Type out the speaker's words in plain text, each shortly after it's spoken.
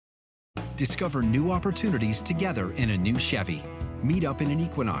Discover new opportunities together in a new Chevy. Meet up in an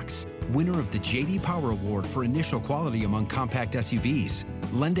Equinox, winner of the J.D. Power Award for initial quality among compact SUVs.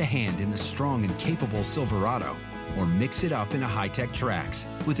 Lend a hand in the strong and capable Silverado, or mix it up in a high-tech Trax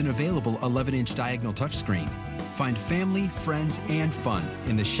with an available 11-inch diagonal touchscreen. Find family, friends, and fun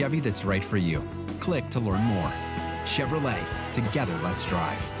in the Chevy that's right for you. Click to learn more. Chevrolet, together let's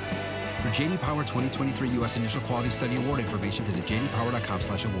drive. For J.D. Power 2023 U.S. Initial Quality Study Award information, visit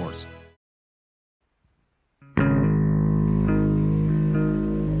jdpower.com/awards.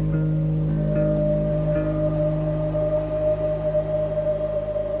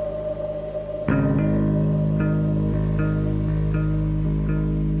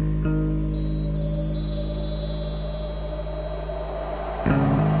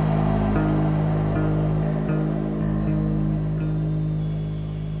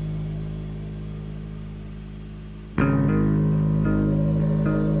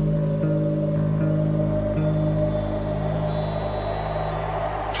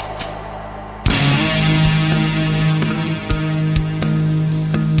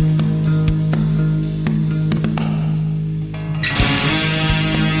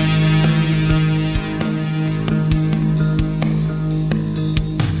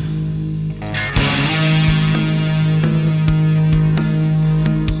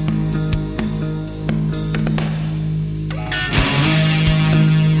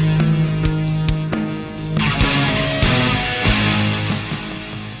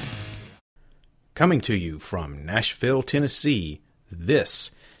 Coming to you from Nashville, Tennessee, this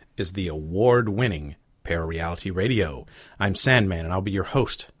is the award-winning Parareality Radio. I'm Sandman, and I'll be your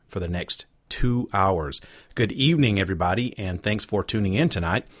host for the next 2 hours. Good evening, everybody, and thanks for tuning in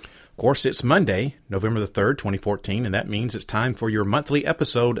tonight. Of course, it's Monday, November the 3rd, 2014, and that means it's time for your monthly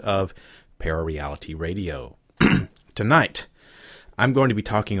episode of Parareality Radio. Tonight, I'm going to be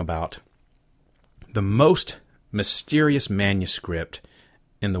talking about the most mysterious manuscript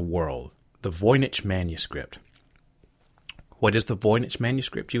in the world. The Voynich Manuscript. What is the Voynich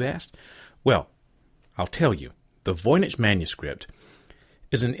Manuscript, you asked? Well, I'll tell you. The Voynich Manuscript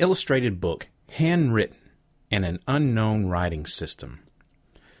is an illustrated book, handwritten in an unknown writing system.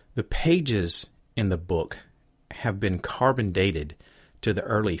 The pages in the book have been carbon dated to the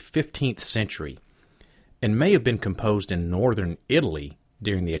early 15th century and may have been composed in northern Italy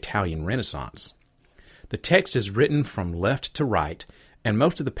during the Italian Renaissance. The text is written from left to right, and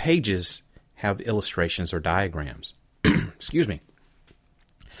most of the pages have illustrations or diagrams. Excuse me.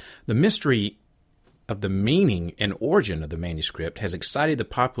 The mystery of the meaning and origin of the manuscript has excited the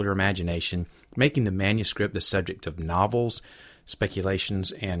popular imagination, making the manuscript the subject of novels,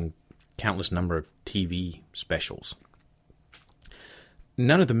 speculations, and countless number of TV specials.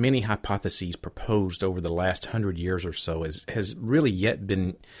 None of the many hypotheses proposed over the last 100 years or so has really yet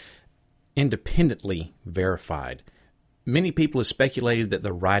been independently verified. Many people have speculated that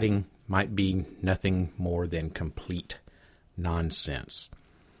the writing might be nothing more than complete nonsense.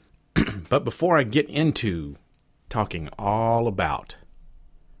 But before I get into talking all about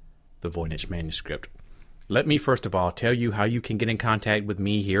the Voynich Manuscript, let me first of all tell you how you can get in contact with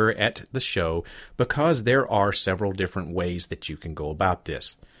me here at the show, because there are several different ways that you can go about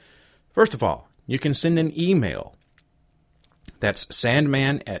this. First of all, you can send an email. That's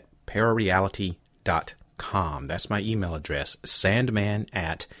sandman@parareality.com. That's my email address,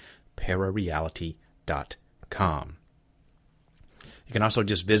 sandman@parareality.com. You can also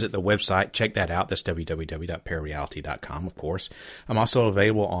just visit the website, check that out. That's www.parareality.com, of course. I'm also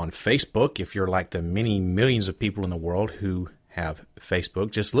available on Facebook. If you're like the many millions of people in the world who have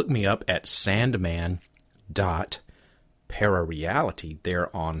Facebook, just look me up at sandman.parareality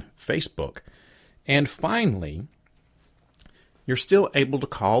there on Facebook. And finally, you're still able to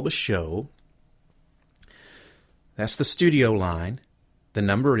call the show. That's the studio line. The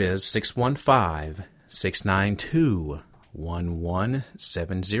number is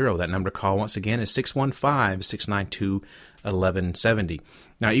 615-692-1170. That number to call once again is 615-692-1170.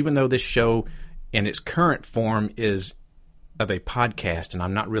 Now, even though this show in its current form is of a podcast, and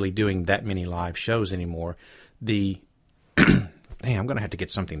I'm not really doing that many live shows anymore, I'm going to have to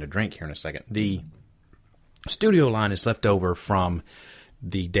get something to drink here in a second. The studio line is left over from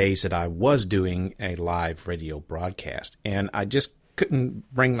the days that I was doing a live radio broadcast, and I just couldn't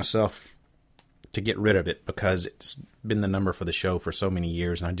bring myself to get rid of it because it's been the number for the show for so many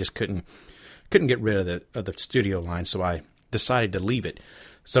years, and I just couldn't get rid of the studio line, so I decided to leave it.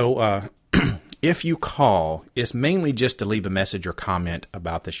 So if you call, it's mainly just to leave a message or comment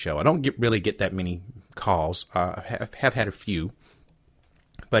about the show. I don't really get that many calls. I have had a few.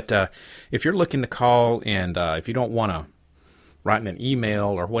 But if you're looking to call and if you don't want to writing an email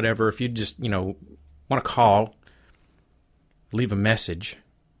or whatever, if you just, want to call, leave a message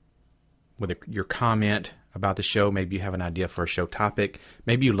with your comment about the show. Maybe you have an idea for a show topic.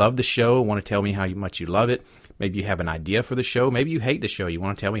 Maybe you love the show, want to tell me how much you love it. Maybe you have an idea for the show. Maybe you hate the show. You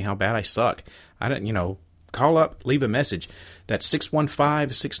want to tell me how bad I suck. Call up, leave a message. That's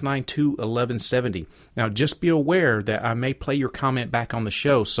 615-692-1170. Now, just be aware that I may play your comment back on the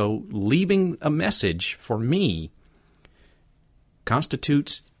show, so leaving a message for me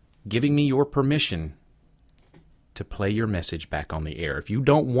constitutes giving me your permission to play your message back on the air. If you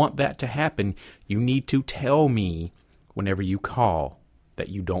don't want that to happen, you need to tell me whenever you call that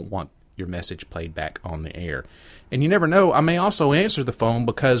you don't want your message played back on the air. And you never know, I may also answer the phone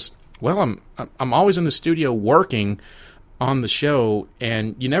because, well, I'm always in the studio working on the show,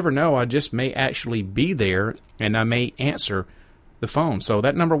 and you never know, I just may actually be there, and I may answer the phone. So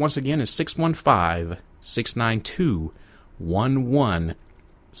that number, once again, is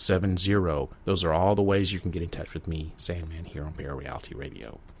 615-692-1170. Those are all the ways you can get in touch with me, Sandman, here on Bear Reality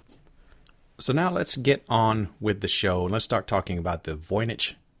Radio. So now let's get on with the show, and let's start talking about the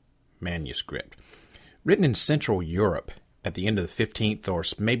Voynich Manuscript. Written in Central Europe at the end of the 15th or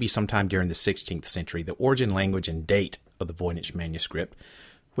maybe sometime during the 16th century, the origin, language, and date of the Voynich Manuscript,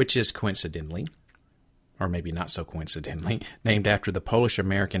 which is coincidentally, or maybe not so coincidentally, named after the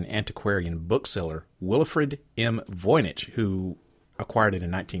Polish-American antiquarian bookseller Wilfred M. Voynich, who acquired it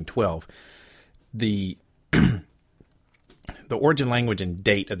in 1912. The origin, language, and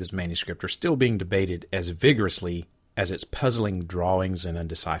date of this manuscript are still being debated as vigorously as its puzzling drawings and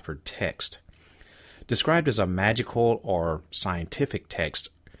undeciphered text. Described as a magical or scientific text,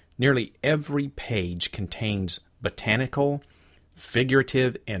 nearly every page contains botanical,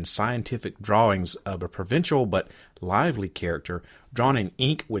 figurative, and scientific drawings of a provincial but lively character drawn in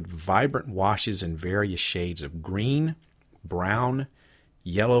ink with vibrant washes in various shades of green, brown,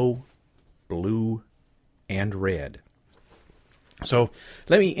 yellow, blue, and red. So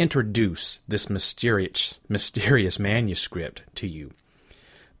let me introduce this mysterious manuscript to you.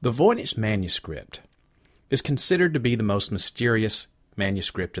 The Voynich Manuscript is considered to be the most mysterious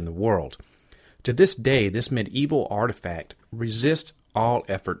manuscript in the world. To this day, this medieval artifact resists all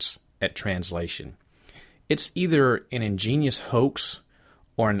efforts at translation. It's either an ingenious hoax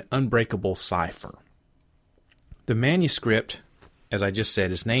or an unbreakable cipher. The manuscript, as I just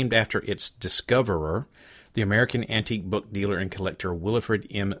said, is named after its discoverer, the American antique book dealer and collector Wilfred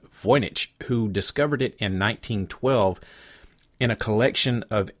M. Voynich, who discovered it in 1912 in a collection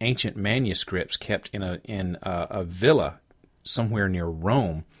of ancient manuscripts kept in a villa somewhere near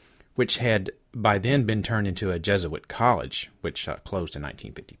Rome, which had by then been turned into a Jesuit college, which closed in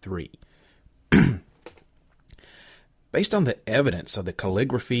 1953. Based on the evidence of the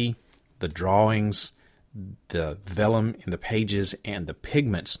calligraphy, the drawings, the vellum in the pages, and the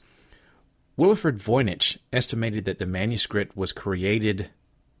pigments, Wilfred Voynich estimated that the manuscript was created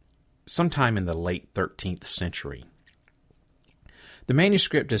sometime in the late 13th century. The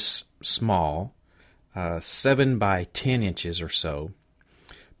manuscript is small, 7 by 10 inches or so,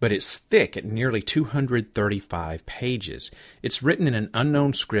 but it's thick at nearly 235 pages. It's written in an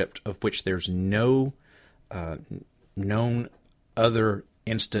unknown script of which there's no known other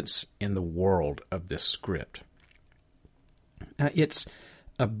instance in the world of this script. It's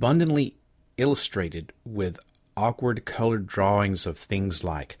abundantly illustrated with awkward colored drawings of things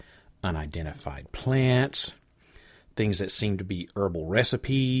like unidentified plants, things that seem to be herbal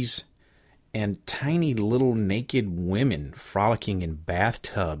recipes, and tiny little naked women frolicking in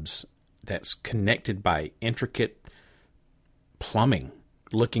bathtubs that's connected by intricate plumbing,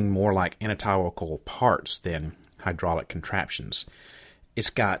 looking more like anatomical parts than hydraulic contraptions. It's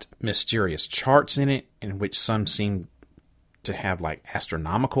got mysterious charts in it, in which some seem to have like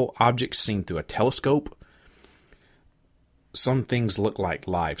astronomical objects seen through a telescope. Some things look like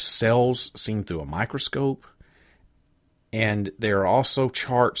live cells seen through a microscope. And there are also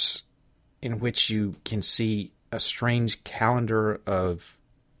charts in which you can see a strange calendar of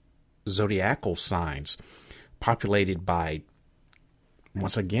zodiacal signs populated by,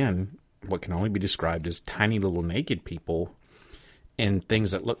 once again, what can only be described as tiny little naked people and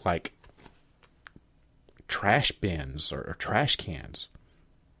things that look like trash bins or trash cans.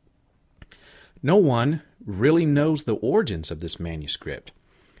 No one really knows the origins of this manuscript.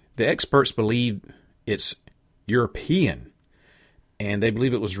 The experts believe it's European, and they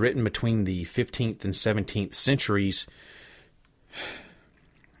believe it was written between the 15th and 17th centuries.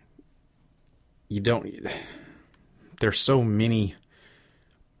 There's so many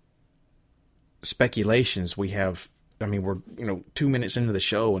speculations. We're 2 minutes into the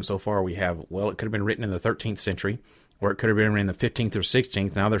show, and so far we have, well, it could have been written in the 13th century, or it could have been in the 15th or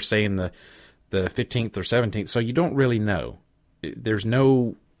 16th. Now they're saying the 15th or 17th. So you don't really know. There's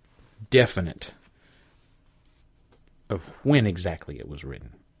no definite of when exactly it was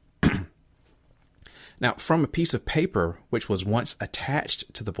written. Now, from a piece of paper which was once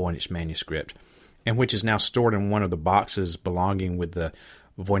attached to the Voynich Manuscript, and which is now stored in one of the boxes belonging with the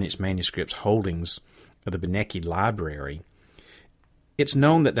Voynich Manuscript's holdings of the Benecki Library, it's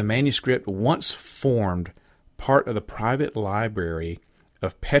known that the manuscript once formed part of the private library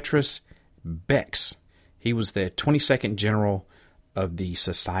of Petrus Bex. He was the 22nd General of the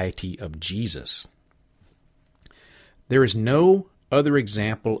Society of Jesus. There is no other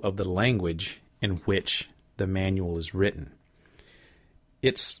example of the language in which the manual is written.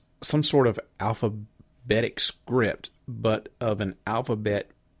 It's some sort of alphabetic script, but of an alphabet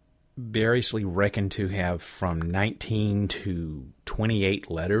variously reckoned to have from 19 to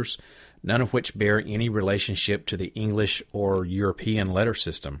 28 letters, none of which bear any relationship to the English or European letter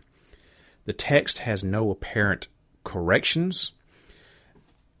system. The text has no apparent corrections,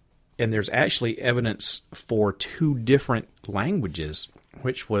 and there's actually evidence for two different languages,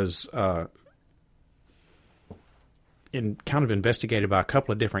 which was kind of investigated by a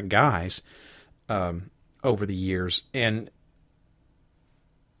couple of different guys over the years. And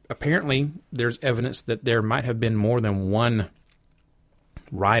apparently there's evidence that there might have been more than one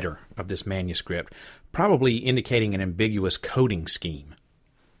writer of this manuscript, probably indicating an ambiguous coding scheme.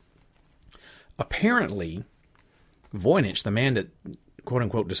 Apparently, Voynich, the man that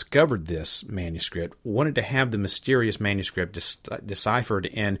quote-unquote discovered this manuscript, wanted to have the mysterious manuscript deciphered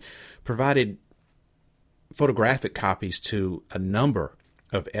and provided photographic copies to a number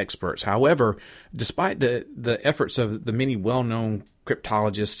of experts. However, despite the efforts of the many well-known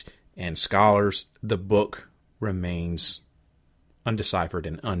cryptologists and scholars, the book remains undeciphered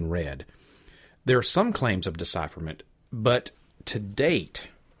and unread. There are some claims of decipherment, but to date,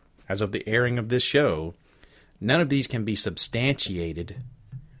 as of the airing of this show, none of these can be substantiated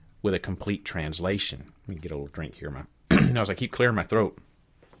with a complete translation. Let me get a little drink here. As I keep clearing my throat.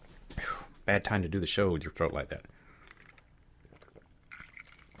 Bad time to do the show with your throat like that.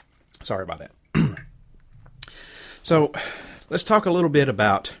 Sorry about that. So, let's talk a little bit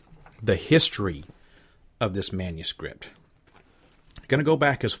about the history of this manuscript. I'm going to go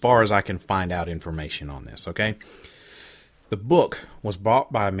back as far as I can find out information on this, okay? The book was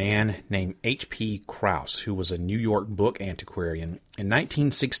bought by a man named H.P. Krause, who was a New York book antiquarian, in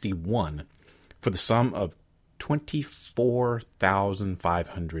 1961 for the sum of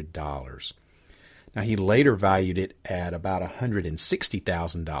 $24,500. Now, he later valued it at about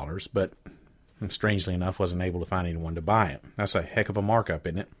 $160,000, but strangely enough wasn't able to find anyone to buy it. That's a heck of a markup,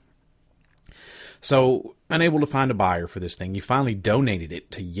 isn't it? So, unable to find a buyer for this thing, he finally donated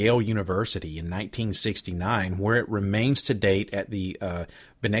it to Yale University in 1969, where it remains to date at the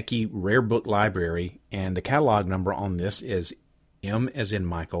Benecki Rare Book Library, and the catalog number on this is M as in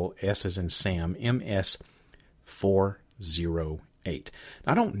Michael, S as in Sam, MS 408.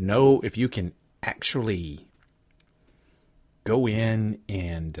 I don't know if you can actually go in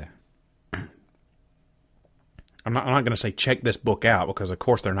and I'm not going to say check this book out, because of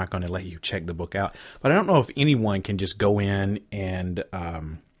course they're not going to let you check the book out. But I don't know if anyone can just go in and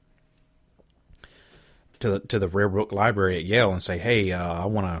to the Rare Book Library at Yale and say, "Hey, I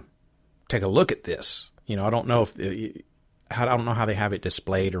want to take a look at this." You know, I don't know how they have it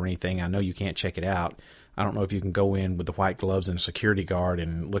displayed or anything. I know you can't check it out. I don't know if you can go in with the white gloves and a security guard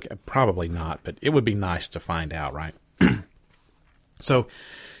and look at. Probably not, but it would be nice to find out, right? So,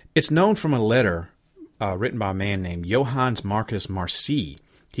 it's known from a letter written by a man named Johannes Marcus Marci.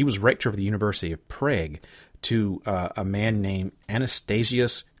 He was rector of the University of Prague, to a man named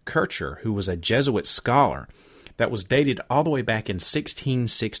Anastasius Kircher, who was a Jesuit scholar. That was dated all the way back in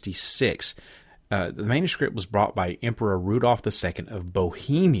 1666. The manuscript was brought by Emperor Rudolph II of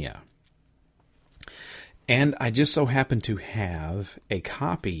Bohemia. And I just so happen to have a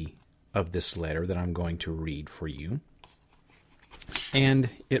copy of this letter that I'm going to read for you. And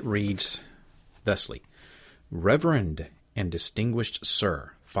it reads thusly: Reverend and distinguished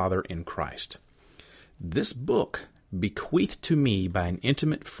Sir, Father in Christ, this book, bequeathed to me by an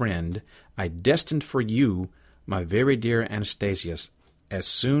intimate friend, I destined for you, my very dear Anastasius, as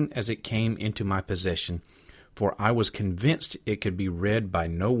soon as it came into my possession, for I was convinced it could be read by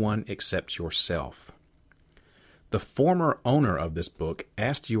no one except yourself. The former owner of this book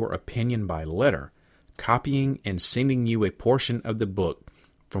asked your opinion by letter, copying and sending you a portion of the book,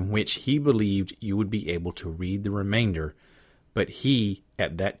 from which he believed you would be able to read the remainder, but he,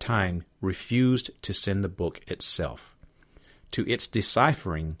 at that time, refused to send the book itself. To its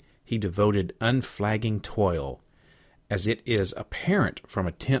deciphering he devoted unflagging toil, as it is apparent from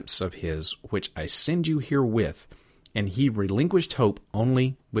attempts of his, which I send you herewith, and he relinquished hope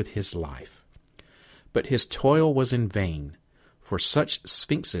only with his life. But his toil was in vain, for such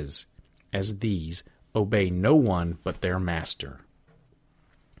sphinxes as these obey no one but their master.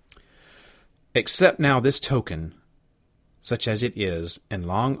 Accept now this token, such as it is, and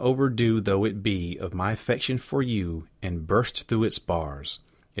long overdue though it be, of my affection for you, and burst through its bars,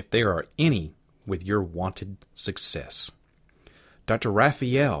 if there are any, with your wonted success. Dr.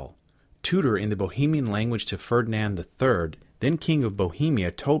 Raphael, tutor in the Bohemian language to Ferdinand III, then King of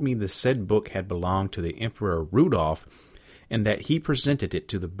Bohemia, told me the said book had belonged to the Emperor Rudolph, and that he presented it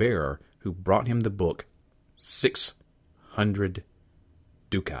to the bearer, who brought him the book 600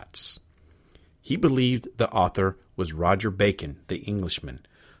 ducats. He believed the author was Roger Bacon, the Englishman.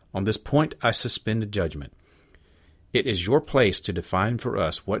 On this point I suspend judgment. It is your place to define for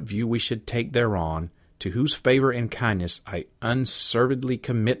us what view we should take thereon, to whose favor and kindness I unservedly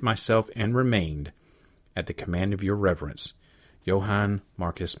commit myself, and remained, at the command of your reverence, Johann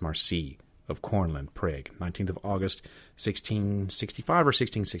Marcus Marci of Cornland, Prague, 19th of August, 1665 or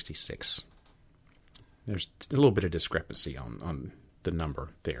 1666. There's a little bit of discrepancy on the number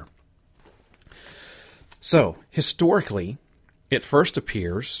there. So, historically, it first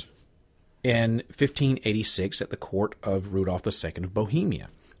appears in 1586 at the court of Rudolph II of Bohemia,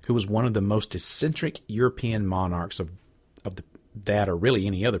 who was one of the most eccentric European monarchs of that or really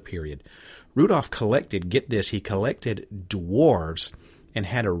any other period. Rudolph collected, get this, he collected dwarves and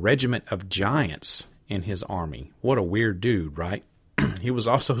had a regiment of giants in his army. What a weird dude, right? He was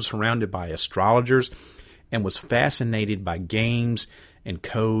also surrounded by astrologers and was fascinated by games and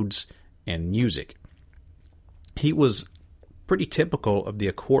codes and music. He was pretty typical of the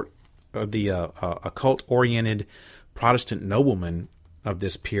occult-oriented Protestant nobleman of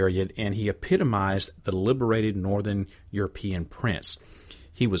this period, and he epitomized the liberated Northern European prince.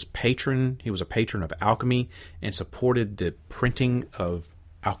 He was a patron of alchemy and supported the printing of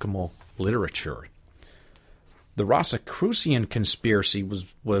alchemical literature. The Rosicrucian conspiracy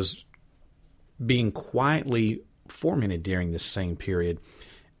was being quietly fomented during this same period,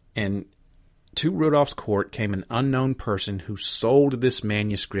 and to Rudolph's court came an unknown person who sold this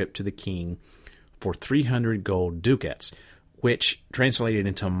manuscript to the king for 300 gold ducats, which translated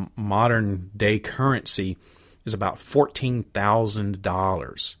into modern-day currency is about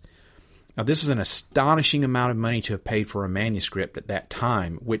 $14,000. Now, this is an astonishing amount of money to have paid for a manuscript at that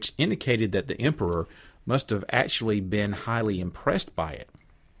time, which indicated that the emperor must have actually been highly impressed by it.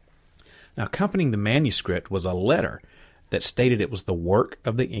 Now, accompanying the manuscript was a letter that stated it was the work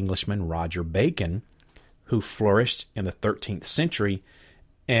of the Englishman Roger Bacon, who flourished in the 13th century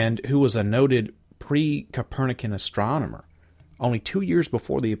and who was a noted pre-Copernican astronomer. Only 2 years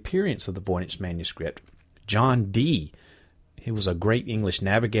before the appearance of the Voynich Manuscript, John Dee, he was a great English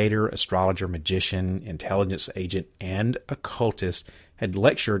navigator, astrologer, magician, intelligence agent, and occultist, had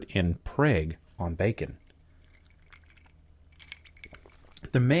lectured in Prague on Bacon.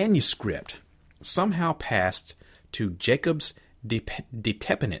 The manuscript somehow passed to Jacobs de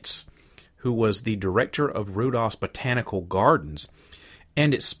Tepenitz, who was the director of Rudolph's Botanical Gardens,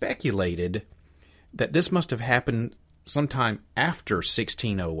 and it's speculated that this must have happened sometime after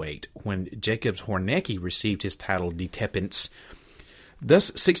 1608, when Jacobs Hornecki received his title de Tepenitz.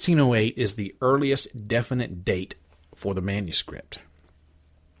 Thus, 1608 is the earliest definite date for the manuscript.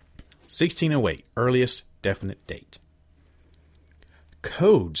 1608, earliest definite date.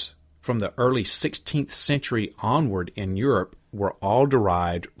 Codes from the early 16th century onward in Europe were all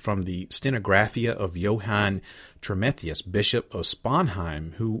derived from the Stenographia of Johann Tremetius, Bishop of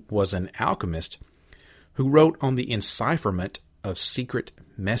Sponheim, who was an alchemist who wrote on the encipherment of secret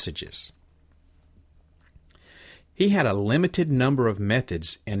messages. He had a limited number of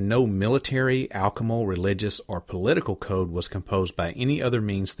methods, and no military, alchemical, religious, or political code was composed by any other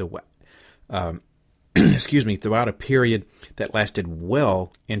means throughout a period that lasted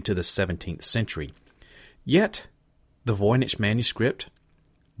well into the 17th century. Yet, the Voynich Manuscript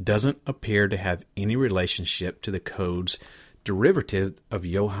doesn't appear to have any relationship to the codes derivative of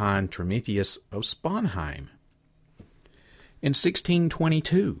Johann Tremetius of Sponheim. In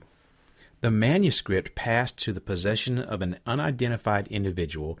 1622, the manuscript passed to the possession of an unidentified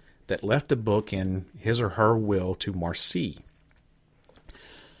individual that left the book in his or her will to Marci.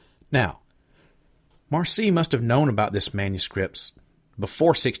 Now, Marci must have known about this manuscript before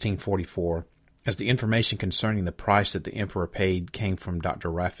 1644, as the information concerning the price that the emperor paid came from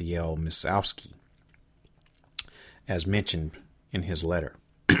Dr. Raphael Misowski, as mentioned in his letter.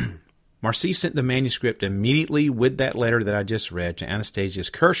 Marcy sent the manuscript immediately with that letter that I just read to Anastasius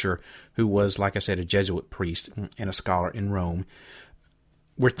Kircher, who was, like I said, a Jesuit priest and a scholar in Rome.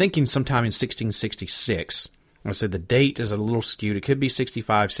 We're thinking sometime in 1666. I said the date is a little skewed. It could be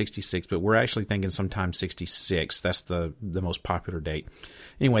 65, 66, but we're actually thinking sometime 66. That's the most popular date.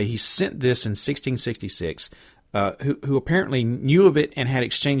 Anyway, he sent this in 1666, who apparently knew of it and had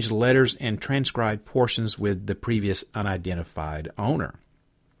exchanged letters and transcribed portions with the previous unidentified owner.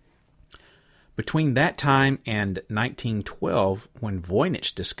 Between that time and 1912, when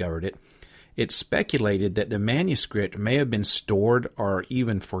Voynich discovered it, it's speculated that the manuscript may have been stored or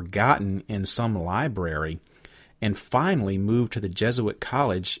even forgotten in some library and finally moved to the Jesuit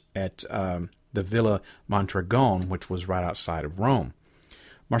college at the Villa Mondragon, which was right outside of Rome.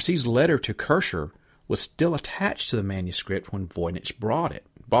 Marcy's letter to Kircher was still attached to the manuscript when Voynich bought it.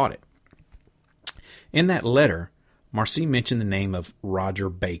 In that letter, Marcy mentioned the name of Roger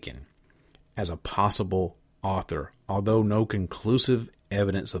Bacon as a possible author, although no conclusive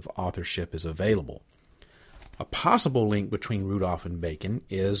evidence of authorship is available. A possible link between Rudolph and Bacon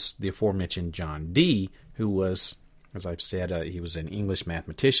is the aforementioned John Dee, who was, as I've said, he was an English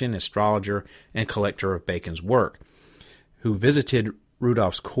mathematician, astrologer, and collector of Bacon's work, who visited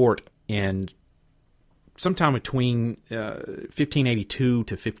Rudolph's court in sometime between 1582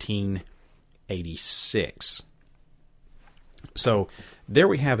 to 1586. So there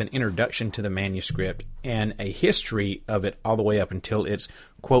we have an introduction to the manuscript and a history of it all the way up until its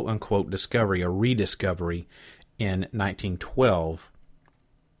quote-unquote discovery or rediscovery in 1912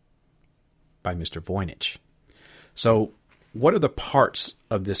 by Mr. Voynich. So what are the parts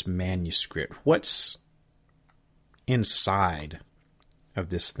of this manuscript? What's inside of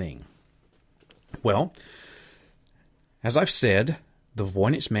this thing? Well, as I've said, the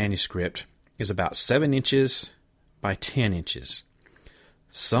Voynich manuscript is about 7 inches by 10 inches.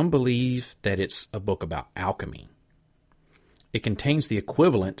 Some believe that it's a book about alchemy. It contains the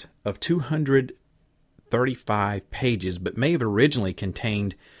equivalent of 235 pages, but may have originally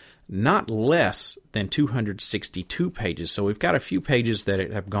contained not less than 262 pages. So we've got a few pages that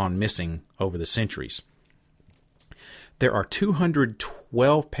have gone missing over the centuries. There are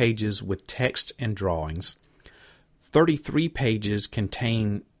 212 pages with text and drawings. 33 pages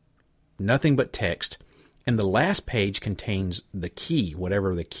contain nothing but text, and the last page contains the key,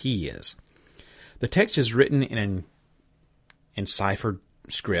 whatever the key is. The text is written in ciphered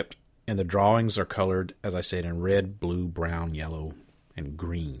script, and the drawings are colored, as I said, in red, blue, brown, yellow, and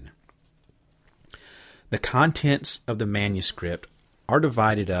green. The contents of the manuscript are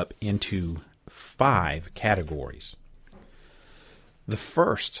divided up into 5 categories. The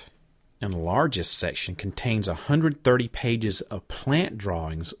first and largest section contains 130 pages of plant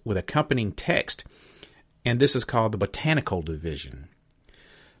drawings with accompanying text, and this is called the botanical division.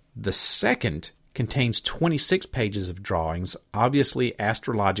 The second contains 26 pages of drawings, obviously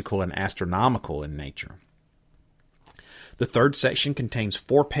astrological and astronomical in nature. The third section contains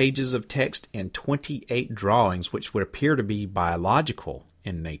 4 pages of text and 28 drawings, which would appear to be biological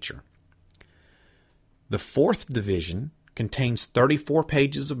in nature. The fourth division contains 34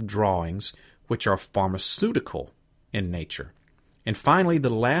 pages of drawings, which are pharmaceutical in nature. And finally, the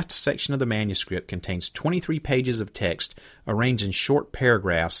last section of the manuscript contains 23 pages of text arranged in short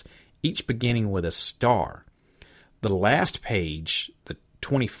paragraphs, each beginning with a star. The last page, the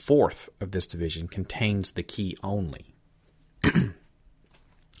 24th of this division, contains the key only.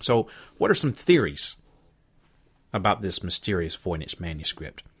 So, what are some theories about this mysterious Voynich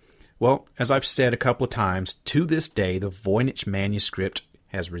manuscript? Well, as I've said a couple of times, to this day, the Voynich manuscript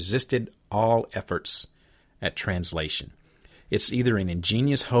has resisted all efforts at translation. It's either an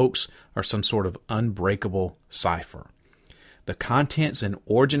ingenious hoax or some sort of unbreakable cipher. The contents and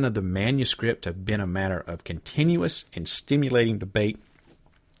origin of the manuscript have been a matter of continuous and stimulating debate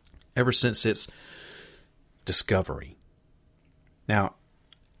ever since its discovery. Now,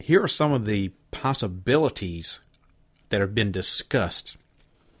 here are some of the possibilities that have been discussed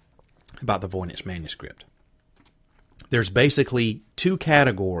about the Voynich manuscript. There's basically 2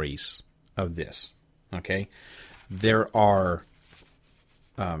 categories of this, okay? There are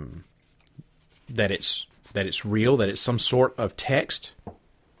that it's real, that it's some sort of text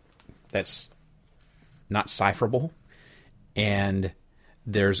that's not cipherable, and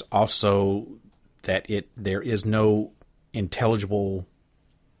there's also that there is no intelligible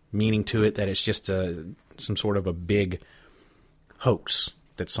meaning to it, that it's just some sort of a big hoax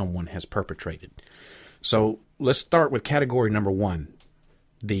that someone has perpetrated. So let's start with category number 1.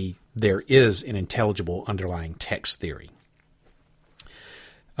 There is an intelligible underlying text theory.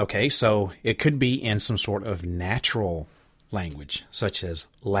 Okay, so it could be in some sort of natural language, such as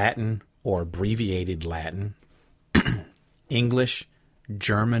Latin or abbreviated Latin, English,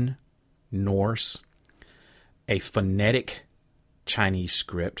 German, Norse, a phonetic Chinese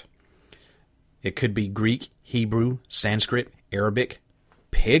script. It could be Greek, Hebrew, Sanskrit, Arabic,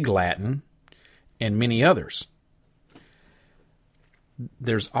 Pig Latin, and many others.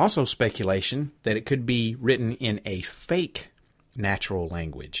 There's also speculation that it could be written in a fake natural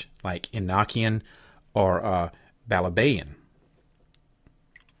language, like Enochian or Balabaean.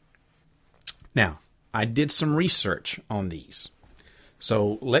 Now, I did some research on these.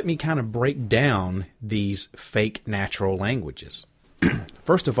 So let me kind of break down these fake natural languages.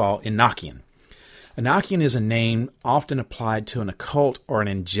 First of all, Enochian. Enochian is a name often applied to an occult or an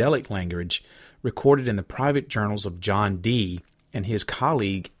angelic language recorded in the private journals of John Dee and his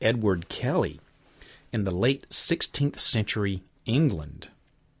colleague Edward Kelly in the late 16th century England.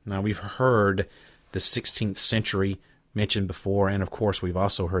 Now, we've heard the 16th century mentioned before, and of course we've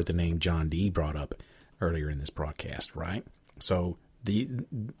also heard the name John Dee brought up earlier in this broadcast, right? So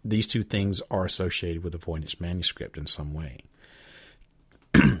these two things are associated with the Voynich Manuscript in some way.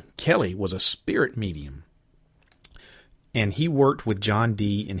 Kelly was a spirit medium, and he worked with John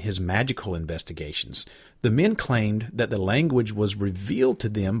Dee in his magical investigations. The men claimed that the language was revealed to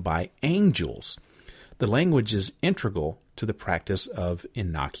them by angels. The language is integral to the practice of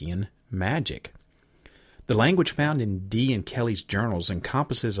Enochian magic. The language found in Dee and Kelly's journals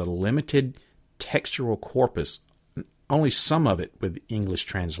encompasses a limited textual corpus, only some of it with English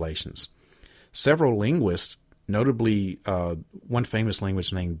translations. Several linguists, notably one famous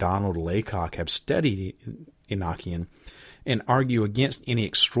linguist named Donald Laycock, have studied Enochian and argue against any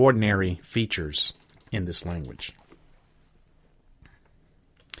extraordinary features in this language.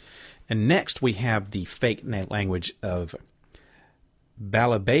 And next we have the fake language of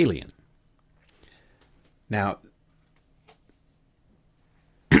Balabaean. Now,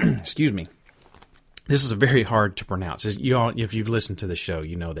 excuse me, this is very hard to pronounce. If you've listened to the show,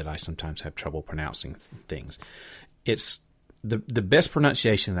 you know that I sometimes have trouble pronouncing things. It's the best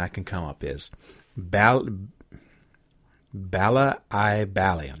pronunciation that I can come up is Bala-i-Balian.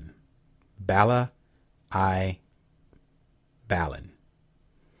 Bala-i-Balan.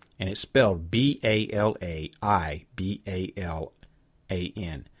 And it's spelled B-A-L-A-I-B-A-L-A-N.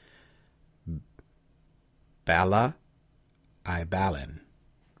 Bala-i-Balan.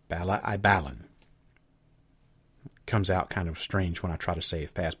 Bala-i-Balan. Comes out kind of strange when I try to say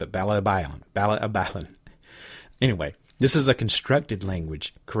it fast, but Bala-i-Balan. Bala-i-Balan. Anyway, this is a constructed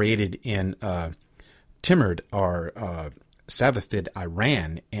language created in Timur or Safavid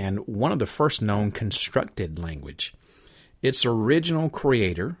Iran, and one of the first known constructed language. Its original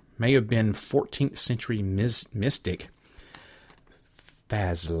creator may have been 14th century mystic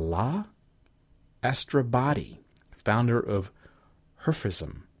Fazla Astrabadi, founder of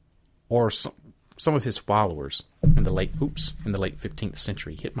Herfism, or some of his followers in the late 15th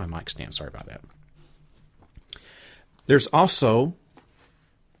century. Hit my mic stand, sorry about that. There's also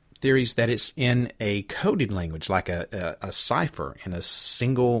theories that it's in a coded language, like a cipher, in a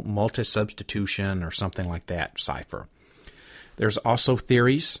single multi-substitution or something like that cipher. There's also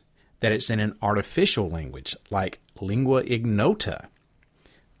theories that it's in an artificial language, like lingua ignota.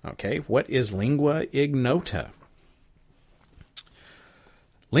 Okay, what is lingua ignota?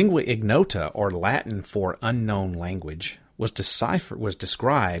 Lingua ignota, or Latin for unknown language, was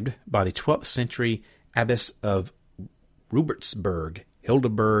described by the 12th century abbess of Rubertsberg,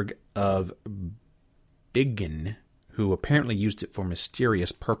 Hildebert of Bingen, who apparently used it for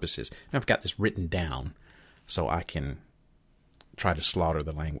mysterious purposes. And I've got this written down so I can try to slaughter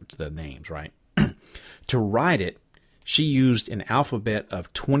the names, right? To write it, she used an alphabet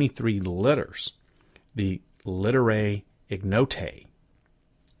of 23 letters, the Litterae Ignotae.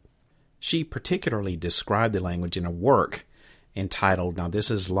 She particularly described the language in a work entitled, now this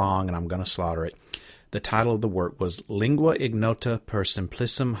is long and I'm going to slaughter it, the title of the work was Lingua Ignota per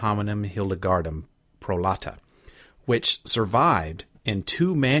Simplicem Hominum Hildegardum Prolata, which survived in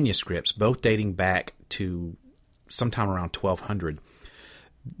two manuscripts, both dating back to sometime around 1200.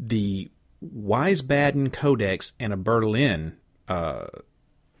 The Wiesbaden Codex and a Berlin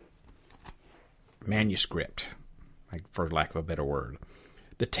manuscript, for lack of a better word.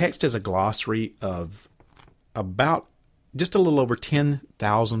 The text is a glossary of about just a little over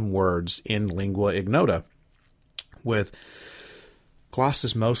 10,000 words in lingua ignota, with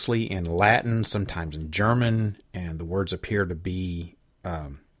glosses mostly in Latin, sometimes in German, and the words appear to be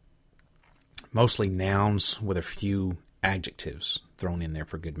mostly nouns with a few adjectives thrown in there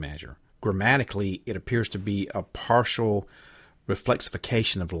for good measure. Grammatically, it appears to be a partial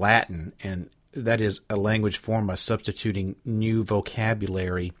reflexification of Latin, and that is a language formed by substituting new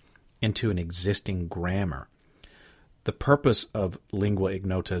vocabulary into an existing grammar. The purpose of lingua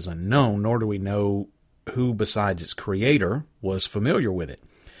ignota is unknown, nor do we know who besides its creator was familiar with it.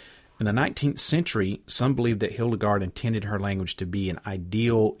 In the 19th century, some believed that Hildegard intended her language to be an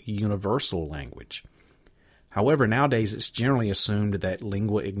ideal universal language. However, nowadays it's generally assumed that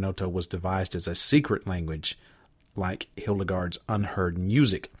lingua ignota was devised as a secret language, like Hildegard's unheard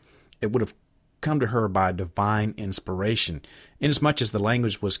music. It would have come to her by divine inspiration. Inasmuch as the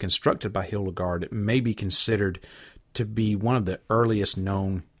language was constructed by Hildegard, it may be considered to be one of the earliest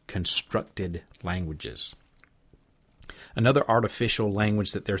known constructed languages. Another artificial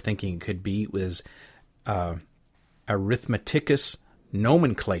language that they're thinking it could be was arithmeticus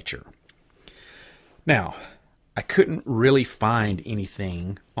nomenclature. Now, I couldn't really find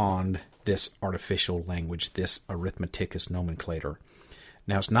anything on this artificial language, this arithmeticus nomenclator.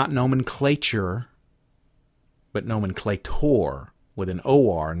 Now, it's not nomenclature, but nomenclator with an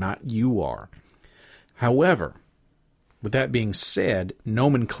O-R, not U-R. However, with that being said,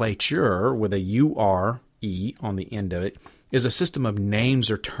 nomenclature with a U-R-E on the end of it is a system of names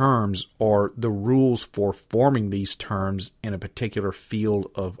or terms or the rules for forming these terms in a particular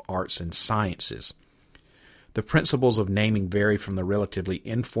field of arts and sciences. The principles of naming vary from the relatively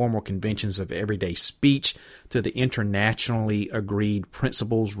informal conventions of everyday speech to the internationally agreed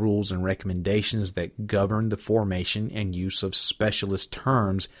principles, rules, and recommendations that govern the formation and use of specialist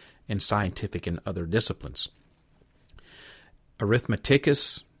terms in scientific and other disciplines.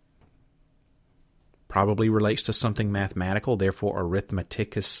 Arithmeticus probably relates to something mathematical, therefore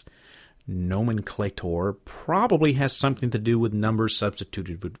arithmeticus nomenclator probably has something to do with numbers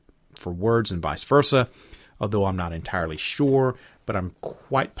substituted for words and vice versa. Although I'm not entirely sure, but I'm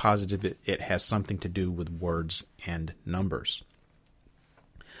quite positive it has something to do with words and numbers.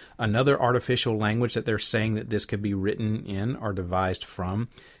 Another artificial language that they're saying that this could be written in or devised from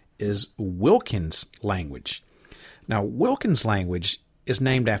is Wilkins language. Now, Wilkins language is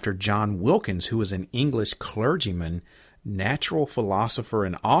named after John Wilkins, who was an English clergyman, natural philosopher,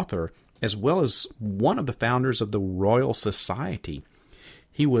 and author, as well as one of the founders of the Royal Society.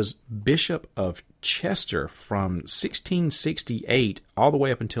 He was Bishop of Chester from 1668 all the way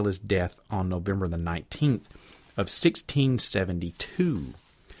up until his death on November the 19th of 1672.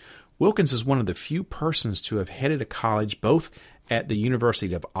 Wilkins is one of the few persons to have headed a college both at the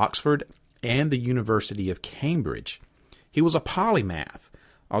University of Oxford and the University of Cambridge. He was a polymath,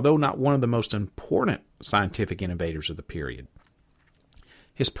 although not one of the most important scientific innovators of the period.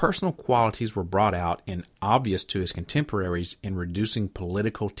 His personal qualities were brought out and obvious to his contemporaries in reducing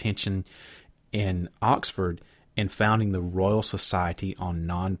political tension in Oxford and founding the Royal Society on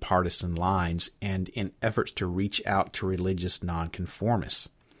nonpartisan lines and in efforts to reach out to religious nonconformists.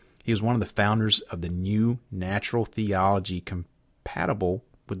 He was one of the founders of the new natural theology compatible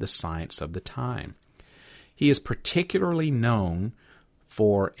with the science of the time. He is particularly known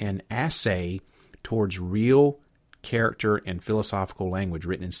for an essay towards real character and philosophical language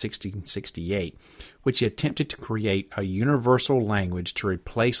written in 1668, which he attempted to create a universal language to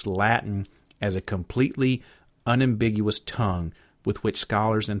replace Latin as a completely unambiguous tongue with which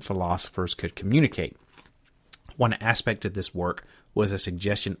scholars and philosophers could communicate. One aspect of this work was a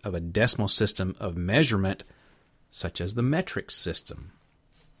suggestion of a decimal system of measurement, such as the metric system.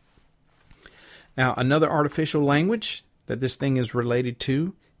 Now, another artificial language that this thing is related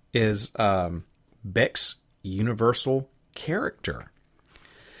to is Beck's universal character.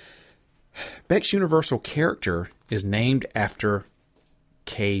 Beck's universal character is named after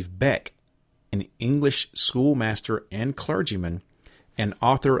Cave Beck, an English schoolmaster and clergyman, and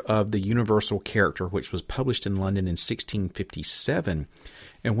author of The Universal Character, which was published in London in 1657,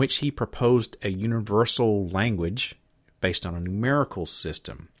 in which he proposed a universal language based on a numerical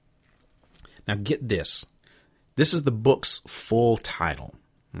system. Now get this. This is the book's full title.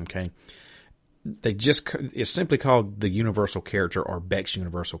 Okay? It's simply called The Universal Character or Beck's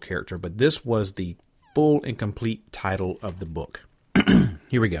Universal Character, but this was the full and complete title of the book.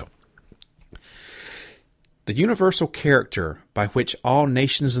 Here we go. The universal character by which all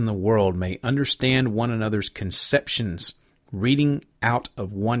nations in the world may understand one another's conceptions, reading out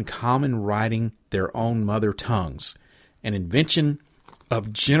of one common writing their own mother tongues, an invention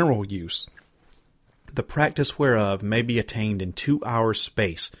of general use, the practice whereof may be attained in 2 hours'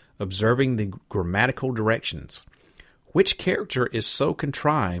 space, observing the grammatical directions, which character is so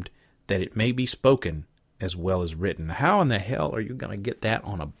contrived that it may be spoken as well as written. How in the hell are you going to get that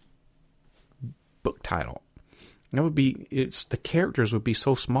on a book title? The characters would be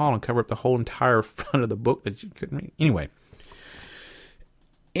so small and cover up the whole entire front of the book that you couldn't read. Anyway,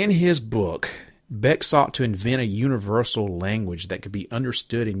 in his book, Beck sought to invent a universal language that could be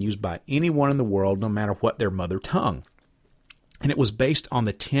understood and used by anyone in the world, no matter what their mother tongue. And it was based on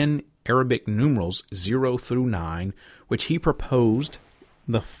the 10 Arabic numerals 0 through 9, which he proposed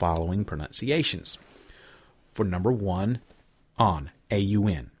the following pronunciations. For number 1, on,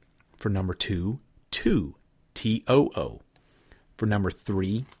 A-U-N. For number 2, to, T-O-O. For number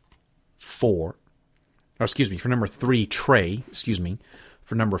 3, for number 3, tray,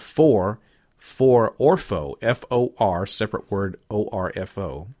 For number 4, for orpho, F-O-R, separate word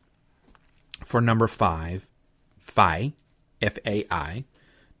O-R-F-O. For number 5, fi, F-A-I.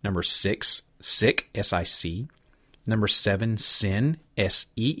 Number 6, sick, S-I-C. Number 7, sin,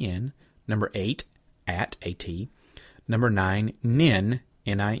 S-E-N. Number 8, at, A-T. Number 9, nin,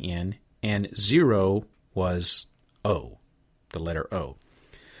 N-I-N. And 0 was O, the letter O.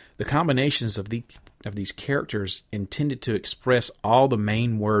 The combinations of these characters intended to express all the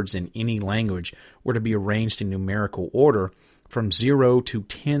main words in any language were to be arranged in numerical order from 0 to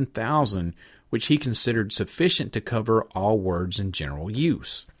 10,000, which he considered sufficient to cover all words in general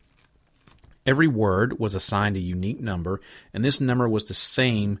use. Every word was assigned a unique number, and this number was the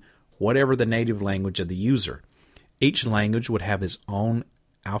same whatever the native language of the user. Each language would have its own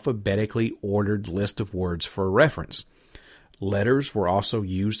alphabetically ordered list of words for reference. Letters were also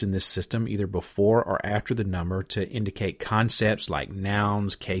used in this system either before or after the number to indicate concepts like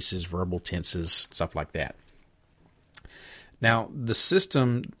nouns, cases, verbal tenses, stuff like that. Now, the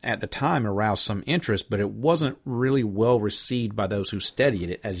system at the time aroused some interest, but it wasn't really well received by those who studied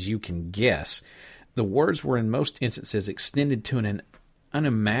it, as you can guess. The words were in most instances extended to an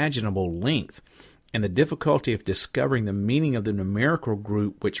unimaginable length, and the difficulty of discovering the meaning of the numerical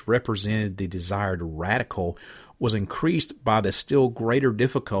group which represented the desired radical was increased by the still greater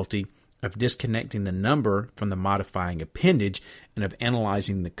difficulty of disconnecting the number from the modifying appendage and of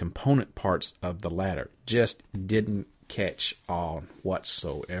analyzing the component parts of the latter. Just didn't catch on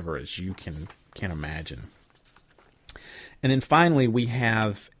whatsoever, as you can imagine. And then finally, we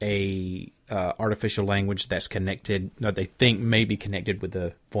have a artificial language that's connected, that they think may be connected with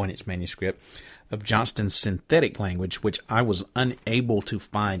the Voynich Manuscript, of Johnston's synthetic language, which I was unable to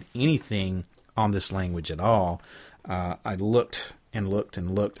find anything on this language at all. I looked and looked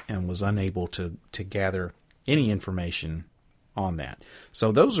and looked and was unable to gather any information on that.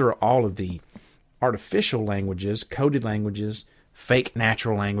 So those are all of the artificial languages, coded languages, fake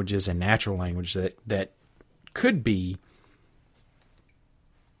natural languages, and natural language that could be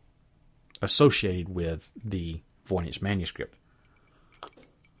associated with the Voynich Manuscript.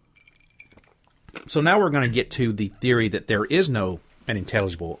 So now we're going to get to the theory that there is no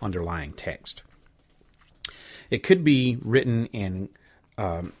unintelligible underlying text. It could be written in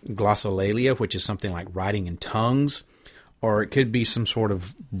glossolalia, which is something like writing in tongues, or it could be some sort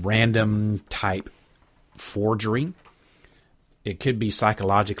of random type forgery. It could be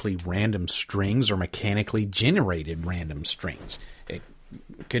psychologically random strings or mechanically generated random strings. It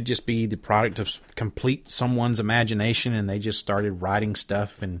could just be the product of complete someone's imagination, and they just started writing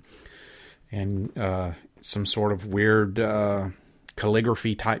stuff and some sort of weird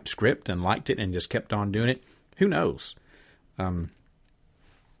calligraphy type script and liked it and just kept on doing it. Who knows? No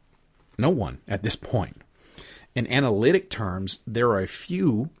one at this point. In analytic terms, there are a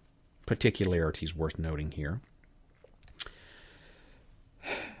few particularities worth noting here.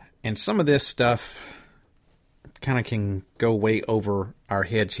 And some of this stuff kind of can go way over our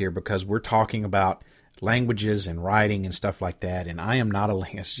heads here because we're talking about languages and writing and stuff like that. And I am not a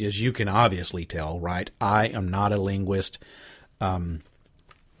linguist, as you can obviously tell, right? I am not a linguist.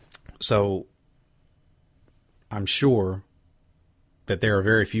 So I'm sure that there are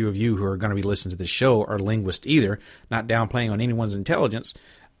very few of you who are going to be listening to this show are linguists either, not downplaying on anyone's intelligence.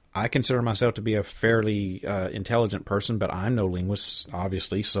 I consider myself to be a fairly intelligent person, but I'm no linguist,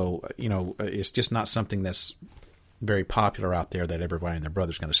 obviously. So, it's just not something that's very popular out there that everybody and their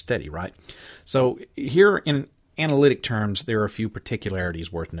brother's going to study, right? So here in analytic terms, there are a few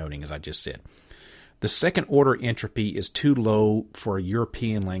particularities worth noting, as I just said. The second order entropy is too low for a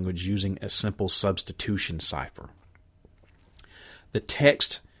European language using a simple substitution cipher. The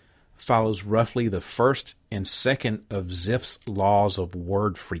text follows roughly the first and second of Zipf's laws of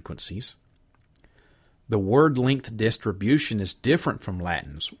word frequencies. The word length distribution is different from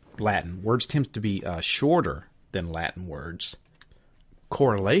Latin. Words tend to be shorter than Latin words.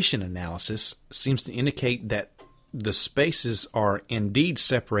 Correlation analysis seems to indicate that the spaces are indeed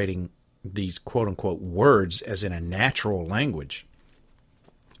separating these quote-unquote words as in a natural language.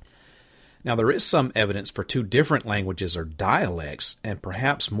 Now, there is some evidence for two different languages or dialects, and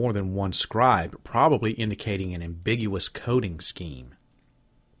perhaps more than one scribe, probably indicating an ambiguous coding scheme.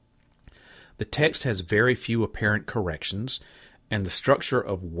 The text has very few apparent corrections, and the structure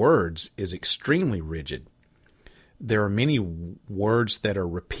of words is extremely rigid. There are many words that are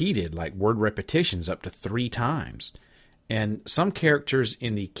repeated, like word repetitions, up to 3 times. And some characters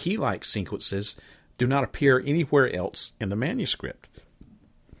in the key-like sequences do not appear anywhere else in the manuscript.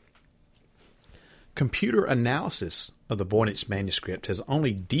 Computer analysis of the Voynich manuscript has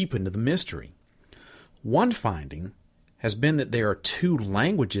only deepened the mystery. One finding has been that there are 2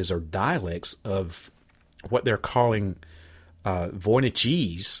 languages or dialects of what they're calling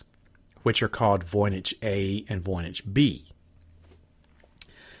Voynichese, which are called Voynich A and Voynich B.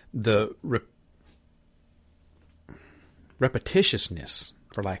 The repetitiousness,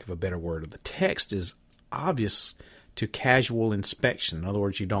 for lack of a better word, of the text is obvious to casual inspection. In other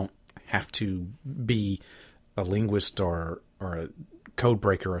words, you don't have to be a linguist or a code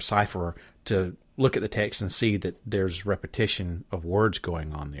breaker or cipherer to look at the text and see that there's repetition of words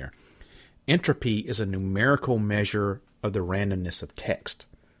going on there. Entropy is a numerical measure of the randomness of text.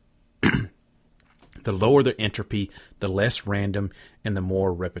 The lower the entropy, the less random and the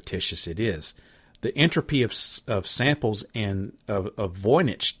more repetitious it is. The entropy of samples and of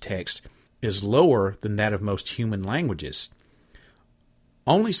Voynich text is lower than that of most human languages.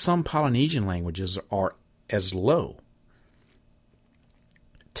 Only some Polynesian languages are as low.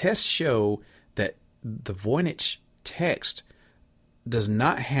 Tests show that the Voynich text does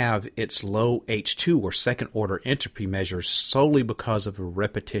not have its low H2 or second-order entropy measures solely because of a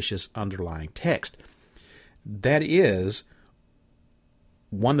repetitious underlying text. That is,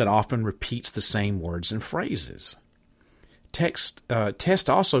 one that often repeats the same words and phrases. Tests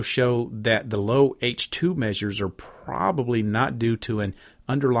also show that the low H2 measures are probably not due to an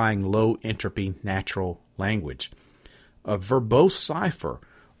underlying low entropy natural language. A verbose cipher,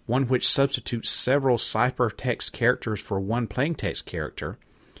 one which substitutes several ciphertext characters for one plaintext character,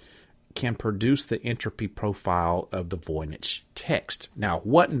 can produce the entropy profile of the Voynich text. Now,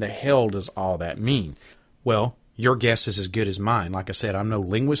 what in the hell does all that mean? Well, your guess is as good as mine. Like I said, I'm no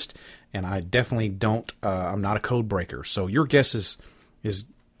linguist, and I definitely don't, I'm not a code breaker. So your guess is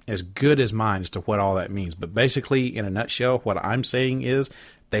as good as mine as to what all that means. But basically, in a nutshell, what I'm saying is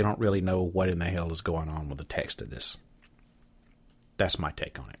they don't really know what in the hell is going on with the text of this. That's my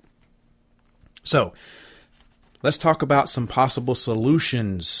take on it. So, let's talk about some possible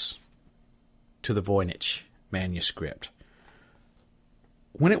solutions to the Voynich manuscript.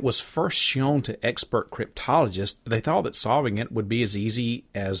 When it was first shown to expert cryptologists, they thought that solving it would be as easy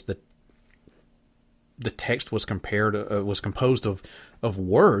as the text was composed of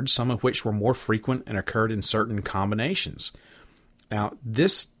words, some of which were more frequent and occurred in certain combinations. Now,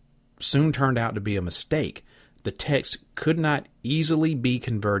 this soon turned out to be a mistake. The text could not easily be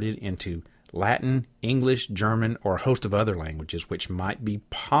converted into Latin, English, German, or a host of other languages, which might be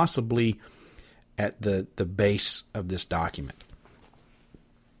possibly at the base of this document.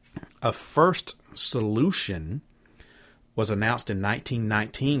 A first solution was announced in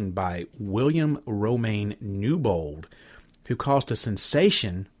 1919 by William Romaine Newbold, who caused a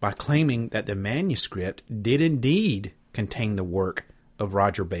sensation by claiming that the manuscript did indeed contain the work of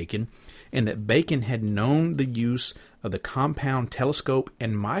Roger Bacon, and that Bacon had known the use of the compound telescope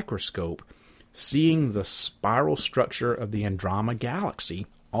and microscope, seeing the spiral structure of the Andromeda galaxy,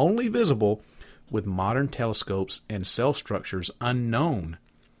 only visible with modern telescopes and cell structures unknown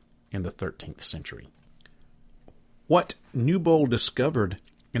in the 13th century. What Newbold discovered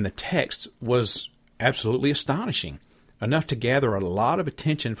in the text was absolutely astonishing, enough to gather a lot of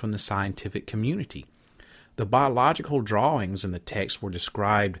attention from the scientific community. The biological drawings in the text were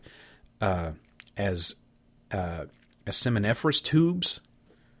described as seminiferous tubes,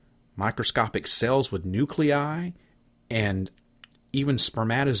 microscopic cells with nuclei, and even